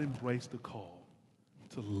had not embraced the call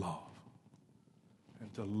to love.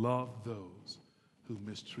 And to love those who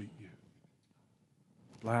mistreat you.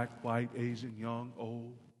 Black, white, Asian, young,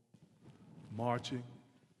 old, marching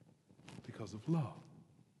because of love.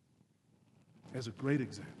 There's a great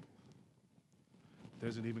example.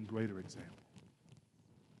 There's an even greater example.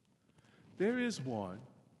 There is one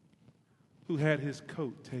who had his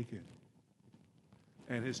coat taken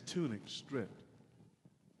and his tunic stripped,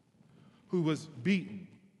 who was beaten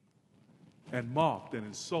and mocked and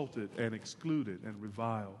insulted and excluded and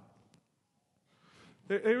reviled.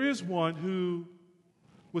 There is one who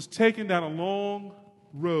was taken down a long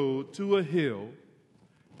road to a hill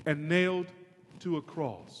and nailed to a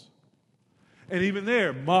cross. And even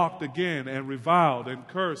there, mocked again and reviled and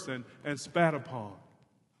cursed and spat upon.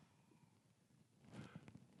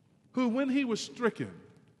 Who, when he was stricken,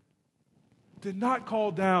 did not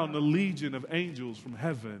call down the legion of angels from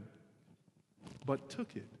heaven, but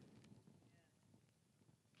took it.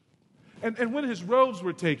 And when his robes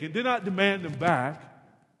were taken, did not demand them back,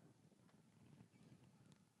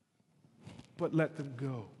 but let them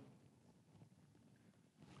go.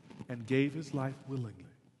 And gave his life willingly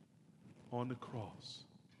on the cross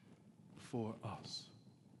for us,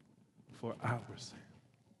 for our sin.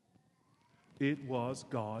 It was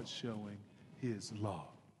God showing his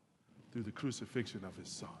love through the crucifixion of his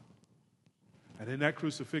Son. And in that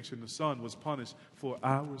crucifixion, the Son was punished for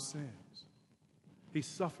our sins. He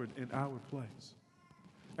suffered in our place.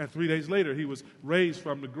 And 3 days later, he was raised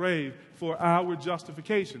from the grave for our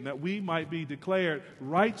justification, that we might be declared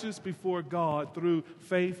righteous before God through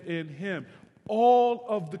faith in him. All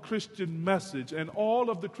of the Christian message and all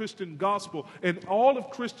of the Christian gospel and all of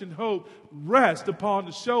Christian hope rest upon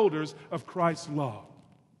the shoulders of Christ's love.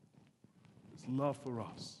 His love for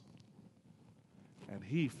us. And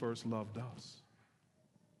he first loved us.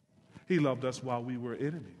 He loved us while we were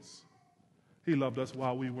enemies. He loved us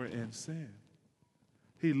while we were in sin.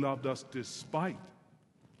 He loved us despite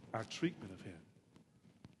our treatment of him.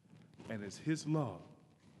 And it's his love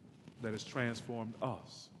that has transformed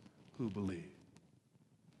us who believe.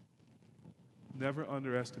 Never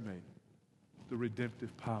underestimate the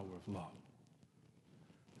redemptive power of love.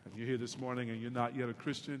 And you're here this morning and you're not yet a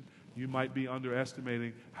Christian, you might be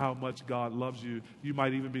underestimating how much God loves you. You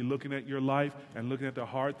might even be looking at your life and looking at the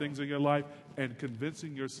hard things in your life and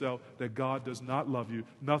convincing yourself that God does not love you.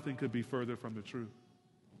 Nothing could be further from the truth.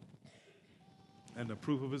 And the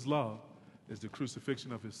proof of his love is the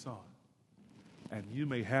crucifixion of his Son. And you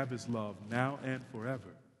may have his love now and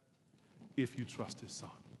forever if you trust his Son.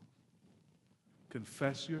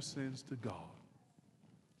 Confess your sins to God.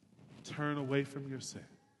 Turn away from your sin.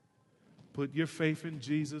 Put your faith in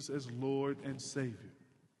Jesus as Lord and Savior.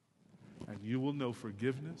 And you will know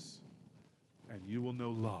forgiveness and you will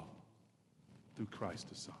know love through Christ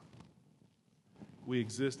the Son. We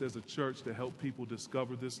exist as a church to help people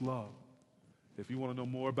discover this love. If you want to know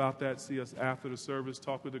more about that, see us after the service.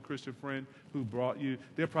 Talk with a Christian friend who brought you.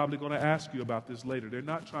 They're probably going to ask you about this later. They're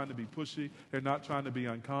not trying to be pushy. They're not trying to be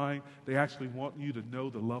unkind. They actually want you to know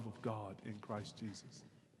the love of God in Christ Jesus.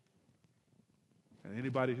 And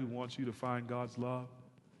anybody who wants you to find God's love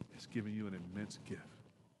is giving you an immense gift.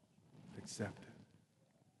 Accept it.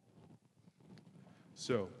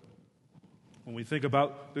 So, when we think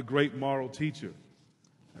about the great moral teacher,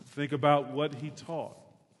 and think about what he taught,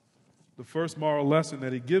 the first moral lesson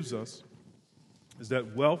that he gives us is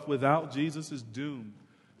that wealth without Jesus is doomed,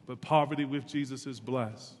 but poverty with Jesus is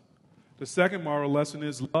blessed. The second moral lesson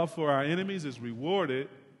is love for our enemies is rewarded,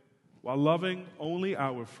 while loving only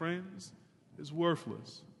our friends is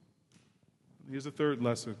worthless. Here's the third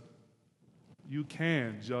lesson. You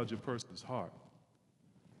can judge a person's heart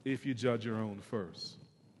if you judge your own first.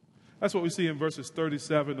 That's what we see in verses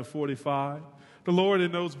 37 to 45. The Lord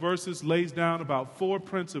in those verses lays down about 4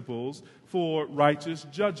 principles for righteous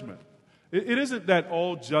judgment. It isn't that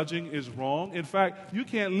all judging is wrong. In fact, you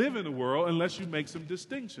can't live in the world unless you make some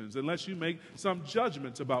distinctions, unless you make some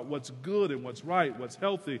judgments about what's good and what's right, what's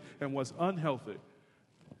healthy and what's unhealthy.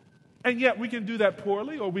 And yet we can do that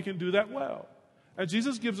poorly or we can do that well. And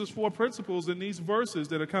Jesus gives us 4 principles in these verses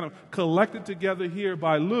that are kind of collected together here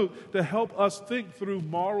by Luke to help us think through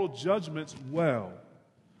moral judgments well.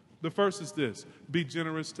 The first is this: be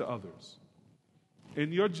generous to others.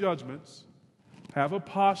 In your judgments, have a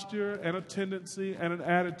posture and a tendency and an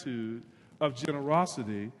attitude of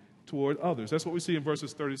generosity toward others. That's what we see in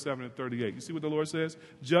verses 37 and 38. You see what the Lord says?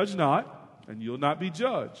 Judge not, and you'll not be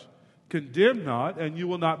judged. Condemn not, and you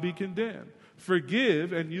will not be condemned.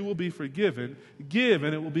 Forgive, and you will be forgiven. Give,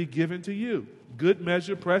 and it will be given to you. Good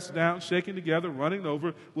measure, pressed down, shaken together, running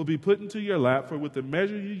over, will be put into your lap, for with the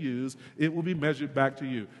measure you use, it will be measured back to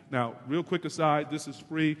you. Now, real quick aside, this is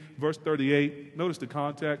free. Verse 38, notice the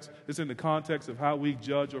context. It's in the context of how we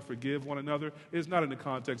judge or forgive one another. It's not in the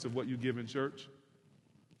context of what you give in church.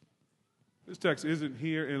 This text isn't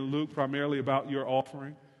here in Luke primarily about your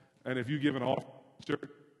offering. And if you give an offering in church,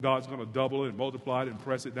 God's going to double it and multiply it and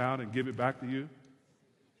press it down and give it back to you.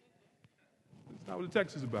 That's not what the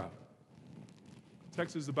text is about. The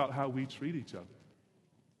text is about how we treat each other.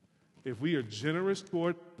 If we are generous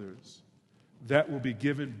toward others, that will be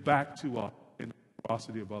given back to us in the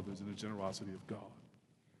generosity of others and the generosity of God.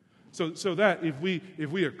 So that if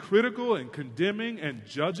we are critical and condemning and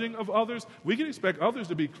judging of others, we can expect others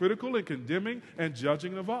to be critical and condemning and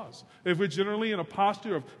judging of us. If we're generally in a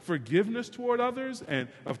posture of forgiveness toward others and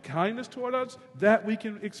of kindness toward others, that we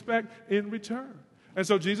can expect in return. And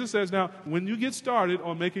so Jesus says, now, when you get started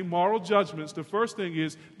on making moral judgments, the first thing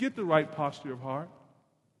is get the right posture of heart.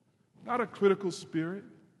 Not a critical spirit,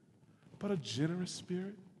 but a generous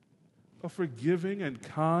spirit, a forgiving and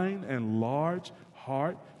kind and large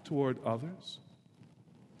heart toward others.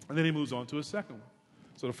 And then he moves on to a second one.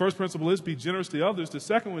 So the first principle is be generous to others. The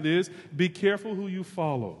second one is be careful who you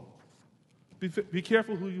follow. Be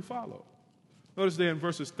careful who you follow. Notice there in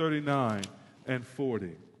verses 39 and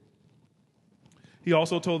 40. He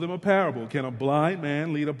also told them a parable. Can a blind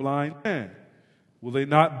man lead a blind man? Will they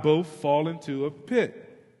not both fall into a pit?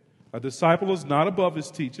 A disciple is not above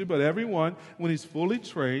his teacher, but everyone, when he's fully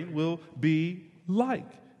trained, will be like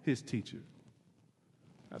his teacher.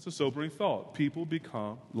 That's a sobering thought. People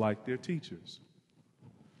become like their teachers.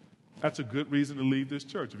 That's a good reason to leave this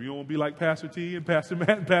church. If you don't want to be like Pastor T and Pastor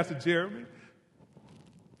Matt and Pastor Jeremy,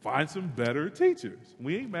 find some better teachers.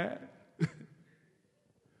 We ain't mad.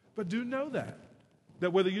 But do know that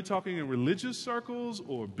whether you're talking in religious circles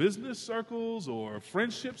or business circles or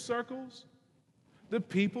friendship circles, the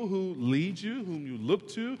people who lead you, whom you look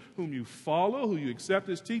to, whom you follow, who you accept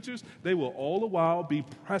as teachers, they will all the while be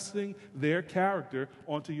pressing their character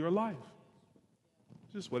onto your life.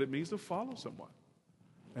 It's just what it means to follow someone.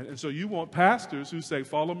 And so you want pastors who say,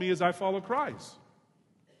 follow me as I follow Christ.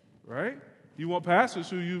 Right? You want pastors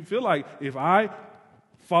who you feel like, if I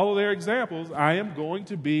follow their examples, I am going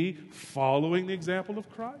to be following the example of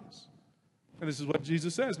Christ. And this is what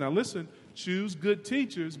Jesus says. Now listen, choose good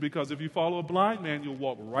teachers, because if you follow a blind man, you'll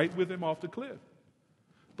walk right with him off the cliff.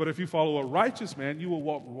 But if you follow a righteous man, you will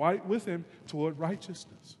walk right with him toward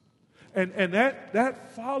righteousness. And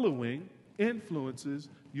that following influences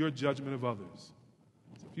your judgment of others.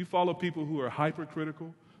 So if you follow people who are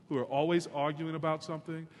hypercritical, who are always arguing about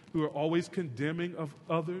something, who are always condemning of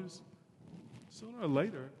others, sooner or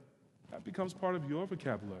later, that becomes part of your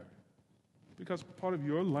vocabulary. It becomes part of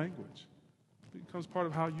your language. It becomes part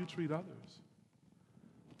of how you treat others.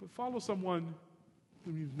 But follow someone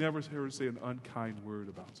whom you've never heard say an unkind word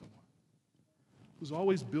about someone, who's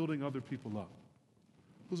always building other people up,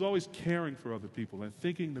 who's always caring for other people and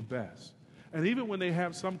thinking the best. And even when they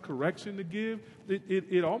have some correction to give,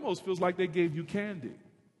 it almost feels like they gave you candy,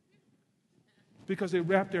 because they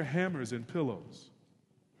wrap their hammers in pillows,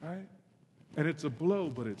 right? And it's a blow,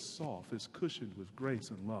 but it's soft. It's cushioned with grace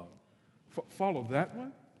and love. Follow that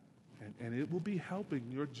one, and it will be helping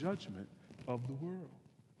your judgment of the world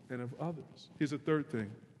and of others. Here's a third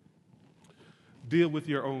thing. Deal with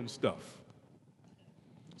your own stuff.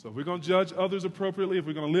 So if we're going to judge others appropriately, if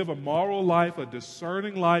we're going to live a moral life, a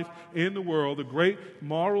discerning life in the world, the great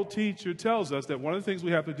moral teacher tells us that one of the things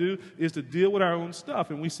we have to do is to deal with our own stuff.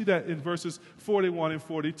 And we see that in verses 41 and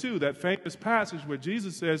 42, that famous passage where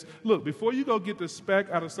Jesus says, look, before you go get the speck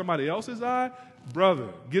out of somebody else's eye, brother,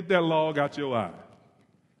 get that log out your eye.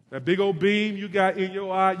 That big old beam you got in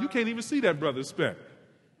your eye, you can't even see that brother's speck.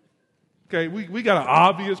 Okay, we got an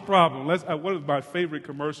obvious problem. One of my favorite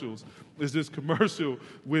commercials is this commercial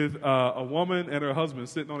with a woman and her husband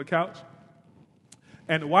sitting on a couch.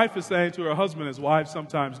 And the wife is saying to her husband, as wives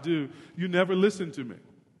sometimes do, you never listen to me.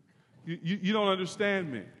 You don't understand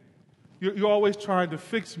me. You're always trying to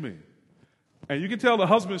fix me. And you can tell the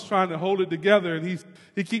husband's trying to hold it together, and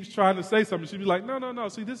he keeps trying to say something. She'd be like, no.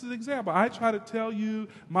 See, this is an example. I try to tell you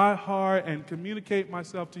my heart and communicate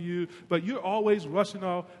myself to you, but you're always rushing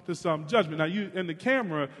off to some judgment. Now, you in the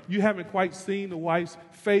camera, you haven't quite seen the wife's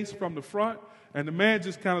face from the front, and the man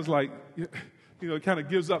just kind of like, kind of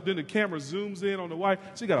gives up. Then the camera zooms in on the wife.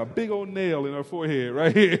 She got a big old nail in her forehead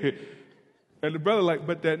right here. And the brother like,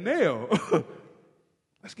 but that nail,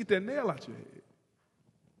 let's get that nail out your head.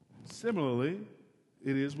 Similarly,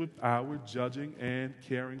 it is with our judging and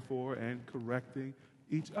caring for and correcting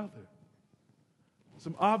each other.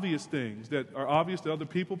 Some obvious things that are obvious to other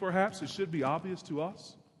people, perhaps, it should be obvious to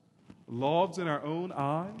us. Logs in our own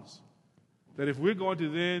eyes. That if we're going to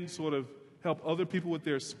then sort of help other people with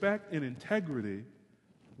their speck and integrity,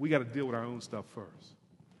 we got to deal with our own stuff first.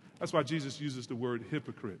 That's why Jesus uses the word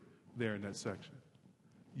hypocrite there in that section.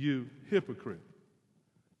 You hypocrite.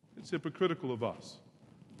 It's hypocritical of us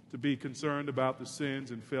to be concerned about the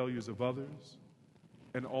sins and failures of others,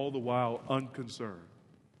 and all the while unconcerned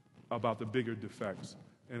about the bigger defects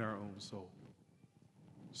in our own soul.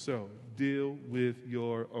 So, deal with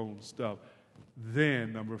your own stuff.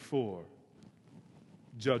 Then, number 4,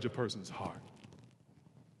 judge a person's heart.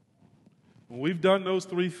 When we've done those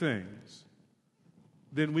 3 things,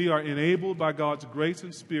 then we are enabled by God's grace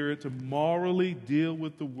and Spirit to morally deal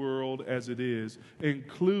with the world as it is,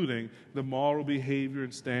 including the moral behavior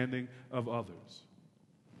and standing of others.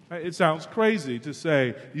 It sounds crazy to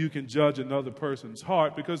say you can judge another person's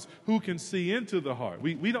heart, because who can see into the heart?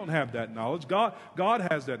 We don't have that knowledge. God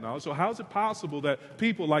has that knowledge. So how is it possible that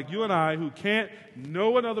people like you and I, who can't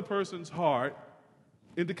know another person's heart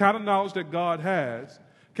in the kind of knowledge that God has,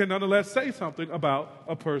 can nonetheless say something about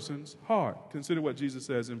a person's heart? Consider what Jesus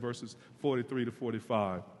says in verses 43 to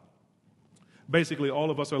 45. Basically, all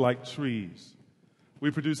of us are like trees. We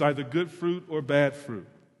produce either good fruit or bad fruit.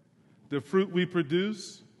 The fruit we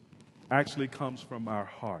produce actually comes from our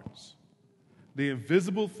hearts. The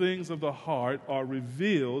invisible things of the heart are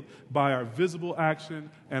revealed by our visible action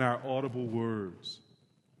and our audible words.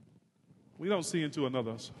 We don't see into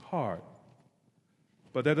another's heart,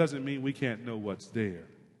 but that doesn't mean we can't know what's there.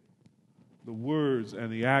 The words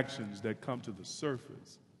and the actions that come to the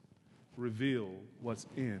surface reveal what's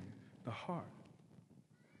in the heart.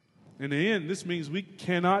 In the end, this means we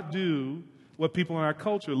cannot do what people in our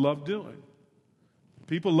culture love doing.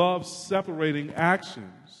 People love separating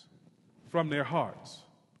actions from their hearts.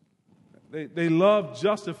 They love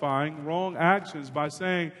justifying wrong actions by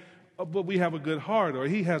saying, oh, but we have a good heart, or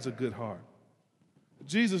he has a good heart.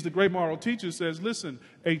 Jesus, the great moral teacher, says, listen,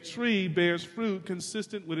 a tree bears fruit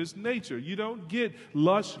consistent with its nature. You don't get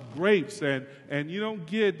lush grapes and you don't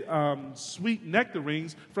get sweet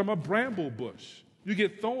nectarines from a bramble bush. You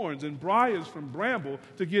get thorns and briars from bramble.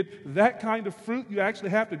 To get that kind of fruit, you actually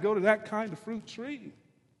have to go to that kind of fruit tree.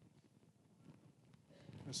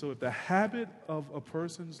 And so if the habit of a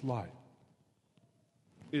person's life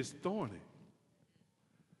is thorny,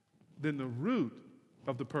 then the root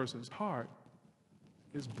of the person's heart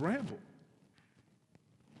is bramble.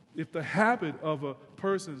 If the habit of a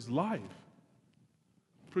person's life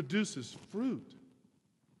produces fruit,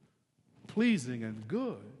 pleasing and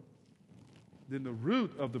good, then the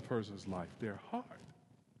root of the person's life, their heart,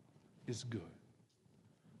 is good.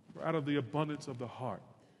 For out of the abundance of the heart,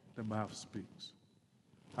 the mouth speaks.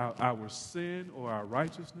 Our sin or our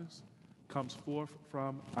righteousness comes forth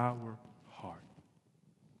from our heart.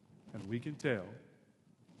 And we can tell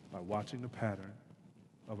by watching the pattern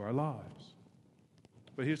of our lives.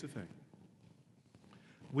 But here's the thing.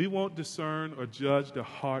 We won't discern or judge the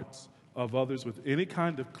hearts of others with any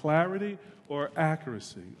kind of clarity or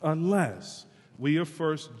accuracy unless we are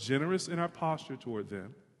first generous in our posture toward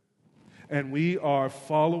them, and we are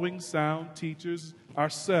following sound teachers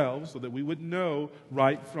ourselves so that we would know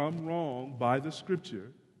right from wrong by the Scripture,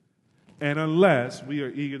 and unless we are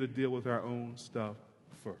eager to deal with our own stuff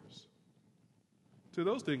first. Till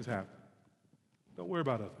those things happen, don't worry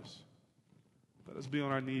about others. Let us be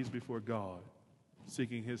on our knees before God,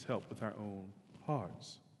 seeking His help with our own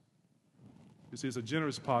hearts. You see, it's a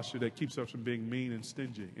generous posture that keeps us from being mean and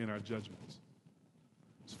stingy in our judgments.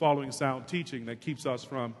 It's following sound teaching that keeps us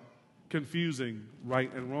from confusing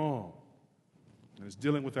right and wrong. And it's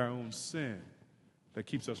dealing with our own sin that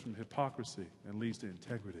keeps us from hypocrisy and leads to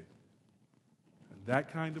integrity. And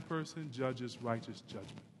that kind of person judges righteous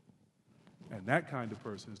judgment. And that kind of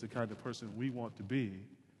person is the kind of person we want to be,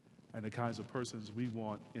 and the kinds of persons we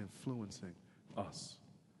want influencing us.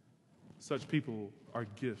 Such people are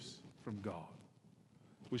gifts from God.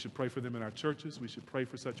 We should pray for them in our churches. We should pray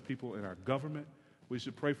for such people in our government. We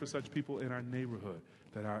should pray for such people in our neighborhood,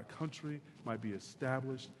 that our country might be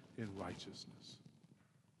established in righteousness.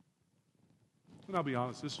 And I'll be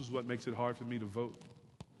honest, this is what makes it hard for me to vote.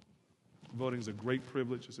 Voting is a great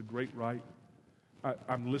privilege. It's a great right.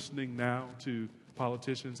 I'm listening now to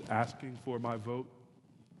politicians asking for my vote.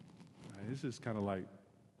 This is kind of like,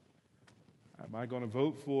 am I going to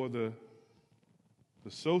vote for the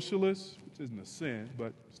socialists, which isn't a sin,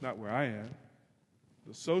 but it's not where I am.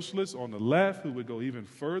 The socialists on the left who would go even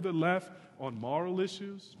further left on moral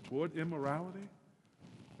issues toward immorality.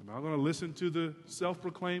 Am I going to listen to the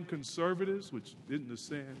self-proclaimed conservatives, which isn't a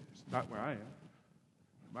sin, it's not where I am.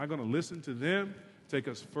 Am I going to listen to them take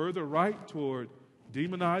us further right toward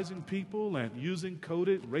demonizing people and using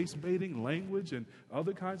coded race-baiting language and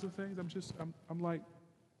other kinds of things? I'm like,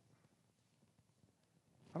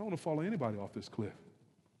 I don't want to follow anybody off this cliff.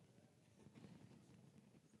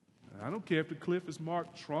 And I don't care if the cliff is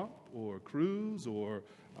marked Trump or Cruz or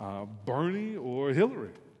Bernie or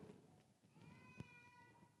Hillary.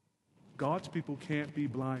 God's people can't be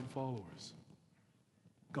blind followers.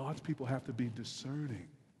 God's people have to be discerning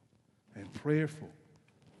and prayerful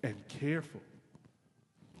and careful.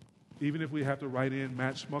 Even if we have to write in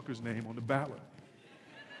Matt Schmucker's name on the ballot.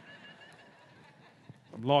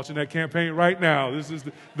 I'm launching that campaign right now. This is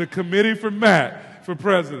the committee for Matt for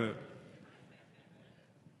president.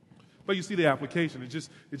 But you see the application. It's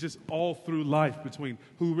just all through life between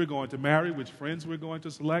who we're going to marry, which friends we're going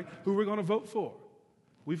to select, who we're going to vote for.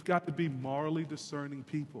 We've got to be morally discerning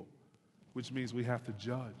people, which means we have to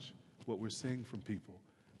judge what we're seeing from people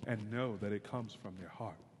and know that it comes from their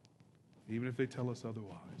heart, even if they tell us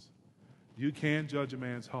otherwise. You can judge a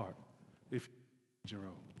man's heart if you judge your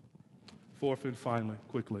own. Fourth and finally,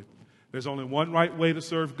 quickly, there's only one right way to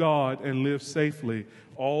serve God and live safely.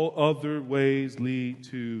 All other ways lead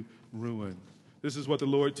to ruin. This is what the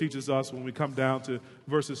Lord teaches us when we come down to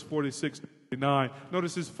verses 46 to 49.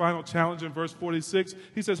 Notice his final challenge in verse 46.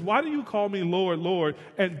 He says, "Why do you call me Lord, Lord,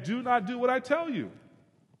 and do not do what I tell you?"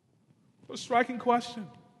 What a striking question.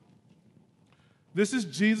 This is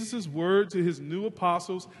Jesus' word to his new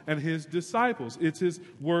apostles and his disciples. It's his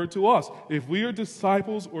word to us. If we are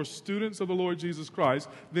disciples or students of the Lord Jesus Christ,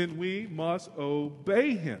 then we must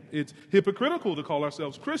obey him. It's hypocritical to call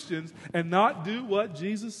ourselves Christians and not do what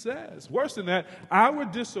Jesus says. Worse than that, our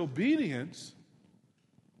disobedience,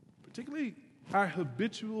 particularly our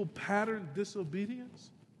habitual pattern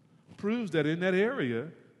disobedience, proves that in that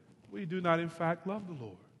area, we do not in fact love the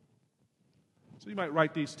Lord. So you might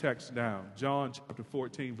write these texts down. John chapter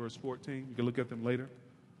 14, verse 14. You can look at them later.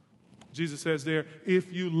 Jesus says there,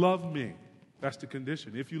 if you love me, that's the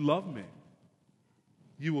condition. If you love me,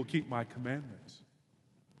 you will keep my commandments.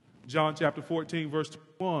 John chapter 14, verse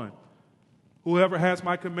 21. Whoever has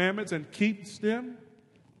my commandments and keeps them,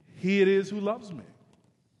 he it is who loves me.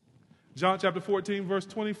 John chapter 14, verse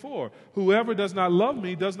 24. Whoever does not love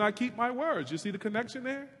me does not keep my words. You see the connection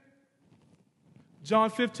there?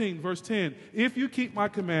 John 15, verse 10, if you keep my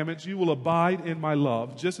commandments, you will abide in my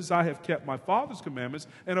love, just as I have kept my Father's commandments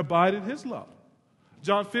and abide in his love.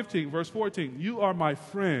 John 15, verse 14, you are my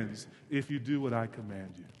friends if you do what I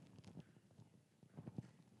command you.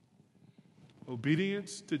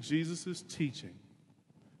 Obedience to Jesus' teaching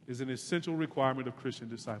is an essential requirement of Christian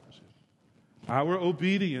discipleship. Our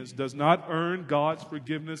obedience does not earn God's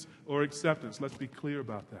forgiveness or acceptance. Let's be clear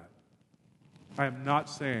about that. I am not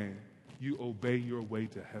saying you obey your way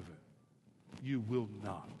to heaven. You will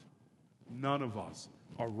not. None of us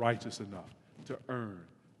are righteous enough to earn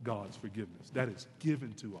God's forgiveness. That is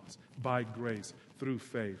given to us by grace through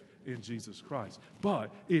faith in Jesus Christ.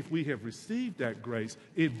 But if we have received that grace,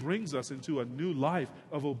 it brings us into a new life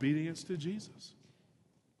of obedience to Jesus.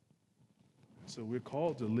 So we're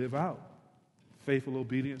called to live out faithful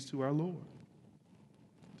obedience to our Lord.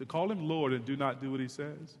 To call him Lord and do not do what he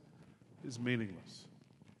says is meaningless.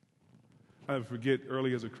 I forget,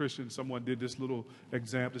 early as a Christian, someone did this little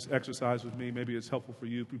exam, this exercise with me. Maybe it's helpful for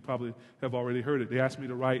you. You probably have already heard it. They asked me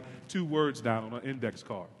to write 2 words down on an index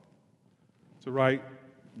card. To write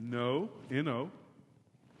no, N-O,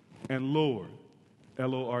 and Lord,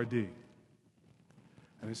 L-O-R-D.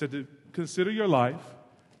 And they said to consider your life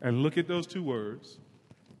and look at those 2 words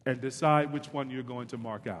and decide which one you're going to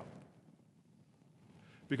mark out.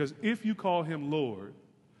 Because if you call him Lord,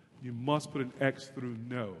 you must put an X through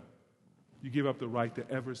no. You give up the right to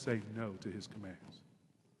ever say no to his commands.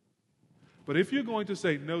 But if you're going to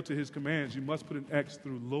say no to his commands, you must put an X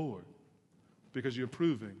through Lord, because you're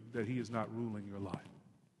proving that he is not ruling your life.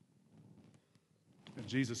 And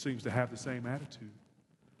Jesus seems to have the same attitude.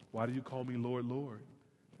 Why do you call me Lord, Lord,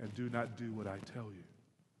 and do not do what I tell you?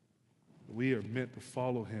 We are meant to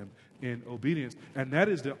follow him in obedience. And that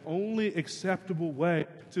is the only acceptable way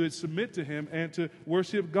to submit to him and to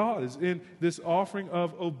worship God, is in this offering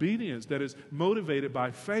of obedience that is motivated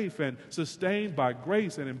by faith and sustained by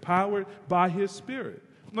grace and empowered by his Spirit.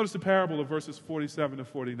 Notice the parable of verses 47 to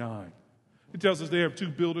 49. It tells us there of 2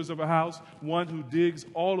 builders of a house, one who digs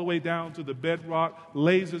all the way down to the bedrock,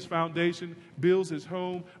 lays his foundation, builds his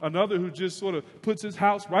home, another who just sort of puts his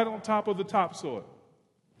house right on top of the topsoil.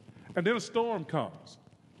 And then a storm comes,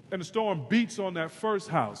 and the storm beats on that first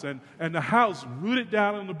house, and the house, rooted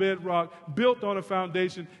down on the bedrock, built on a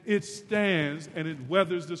foundation, it stands and it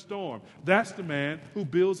weathers the storm. That's the man who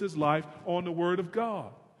builds his life on the Word of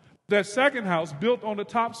God. That second house, built on the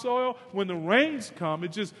topsoil, when the rains come,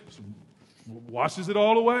 it just washes it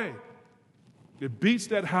all away. It beats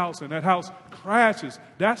that house, and that house crashes.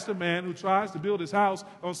 That's the man who tries to build his house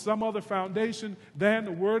on some other foundation than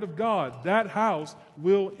the Word of God. That house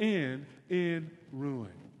will end in ruin.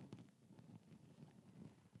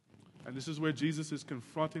 And this is where Jesus is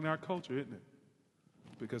confronting our culture, isn't it?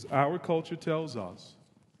 Because our culture tells us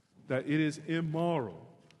that it is immoral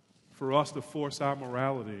for us to force our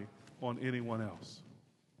morality on anyone else.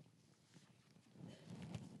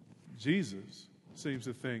 Jesus seems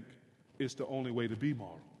to think it's the only way to be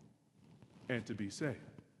moral and to be saved.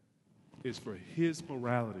 It's for his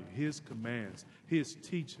morality, his commands, his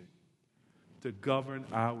teaching to govern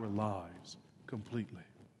our lives completely.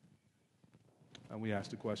 And we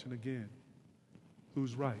ask the question again,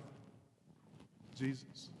 who's right?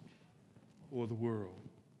 Jesus or the world?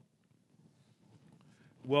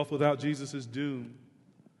 Wealth without Jesus is doomed,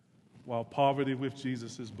 while poverty with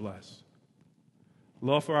Jesus is blessed.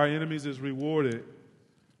 Love for our enemies is rewarded,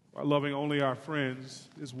 while loving only our friends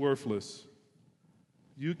is worthless.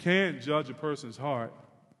 You can't judge a person's heart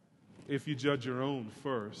if you judge your own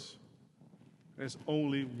first. There's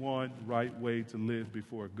only one right way to live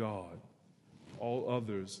before God. All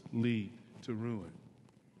others lead to ruin.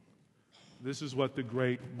 This is what the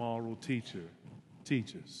great moral teacher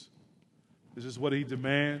teaches. This is what he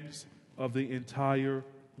demands of the entire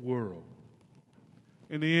world.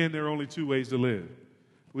 In the end, there are only 2 ways to live.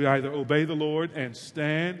 We either obey the Lord and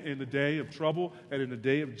stand in the day of trouble and in the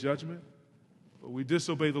day of judgment, or we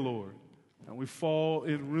disobey the Lord and we fall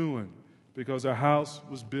in ruin because our house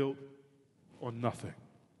was built on nothing.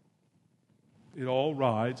 It all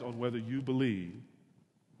rides on whether you believe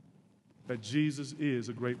that Jesus is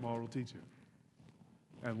a great moral teacher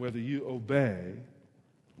and whether you obey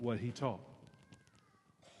what he taught.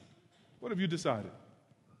 What have you decided?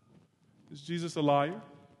 Is Jesus a liar?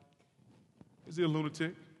 Is he a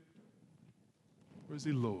lunatic? Or is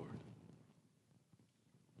he Lord?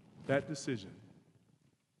 That decision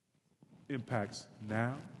impacts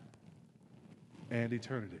now and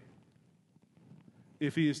eternity.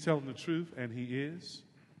 If he is telling the truth, and he is,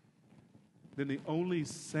 then the only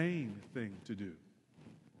sane thing to do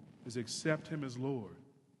is accept him as Lord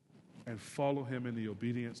and follow him in the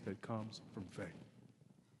obedience that comes from faith.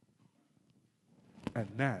 And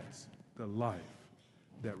that's the life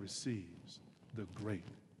that receives the great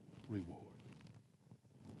reward.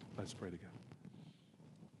 Let's pray together.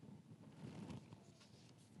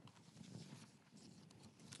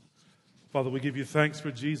 Father, we give you thanks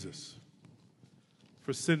for Jesus,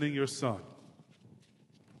 for sending your Son.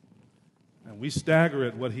 And we stagger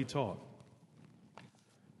at what he taught.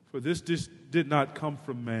 For this did not come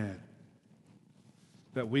from man,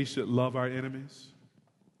 that we should love our enemies,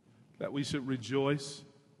 that we should rejoice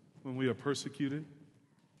when we are persecuted,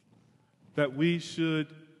 that we should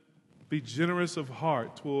be generous of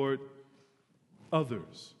heart toward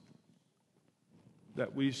others,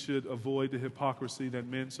 that we should avoid the hypocrisy that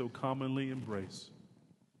men so commonly embrace,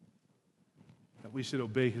 that we should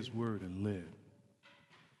obey his word and live.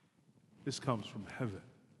 This comes from heaven.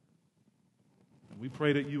 And we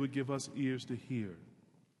pray that you would give us ears to hear,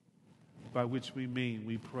 by which we mean,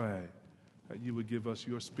 we pray that you would give us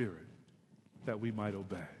your spirit that we might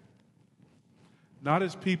obey. Not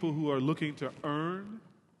as people who are looking to earn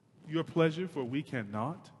your pleasure, for we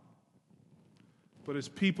cannot, but as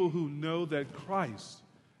people who know that Christ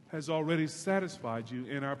has already satisfied you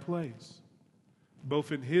in our place.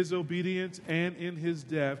 Both in his obedience and in his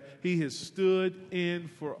death, he has stood in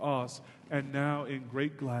for us, and now in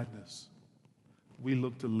great gladness, we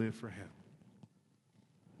look to live for him.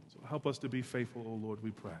 So help us to be faithful, O Lord,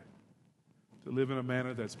 we pray, to live in a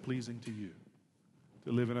manner that's pleasing to you,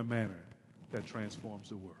 to live in a manner that transforms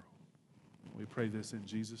the world. We pray this in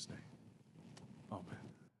Jesus' name. Amen.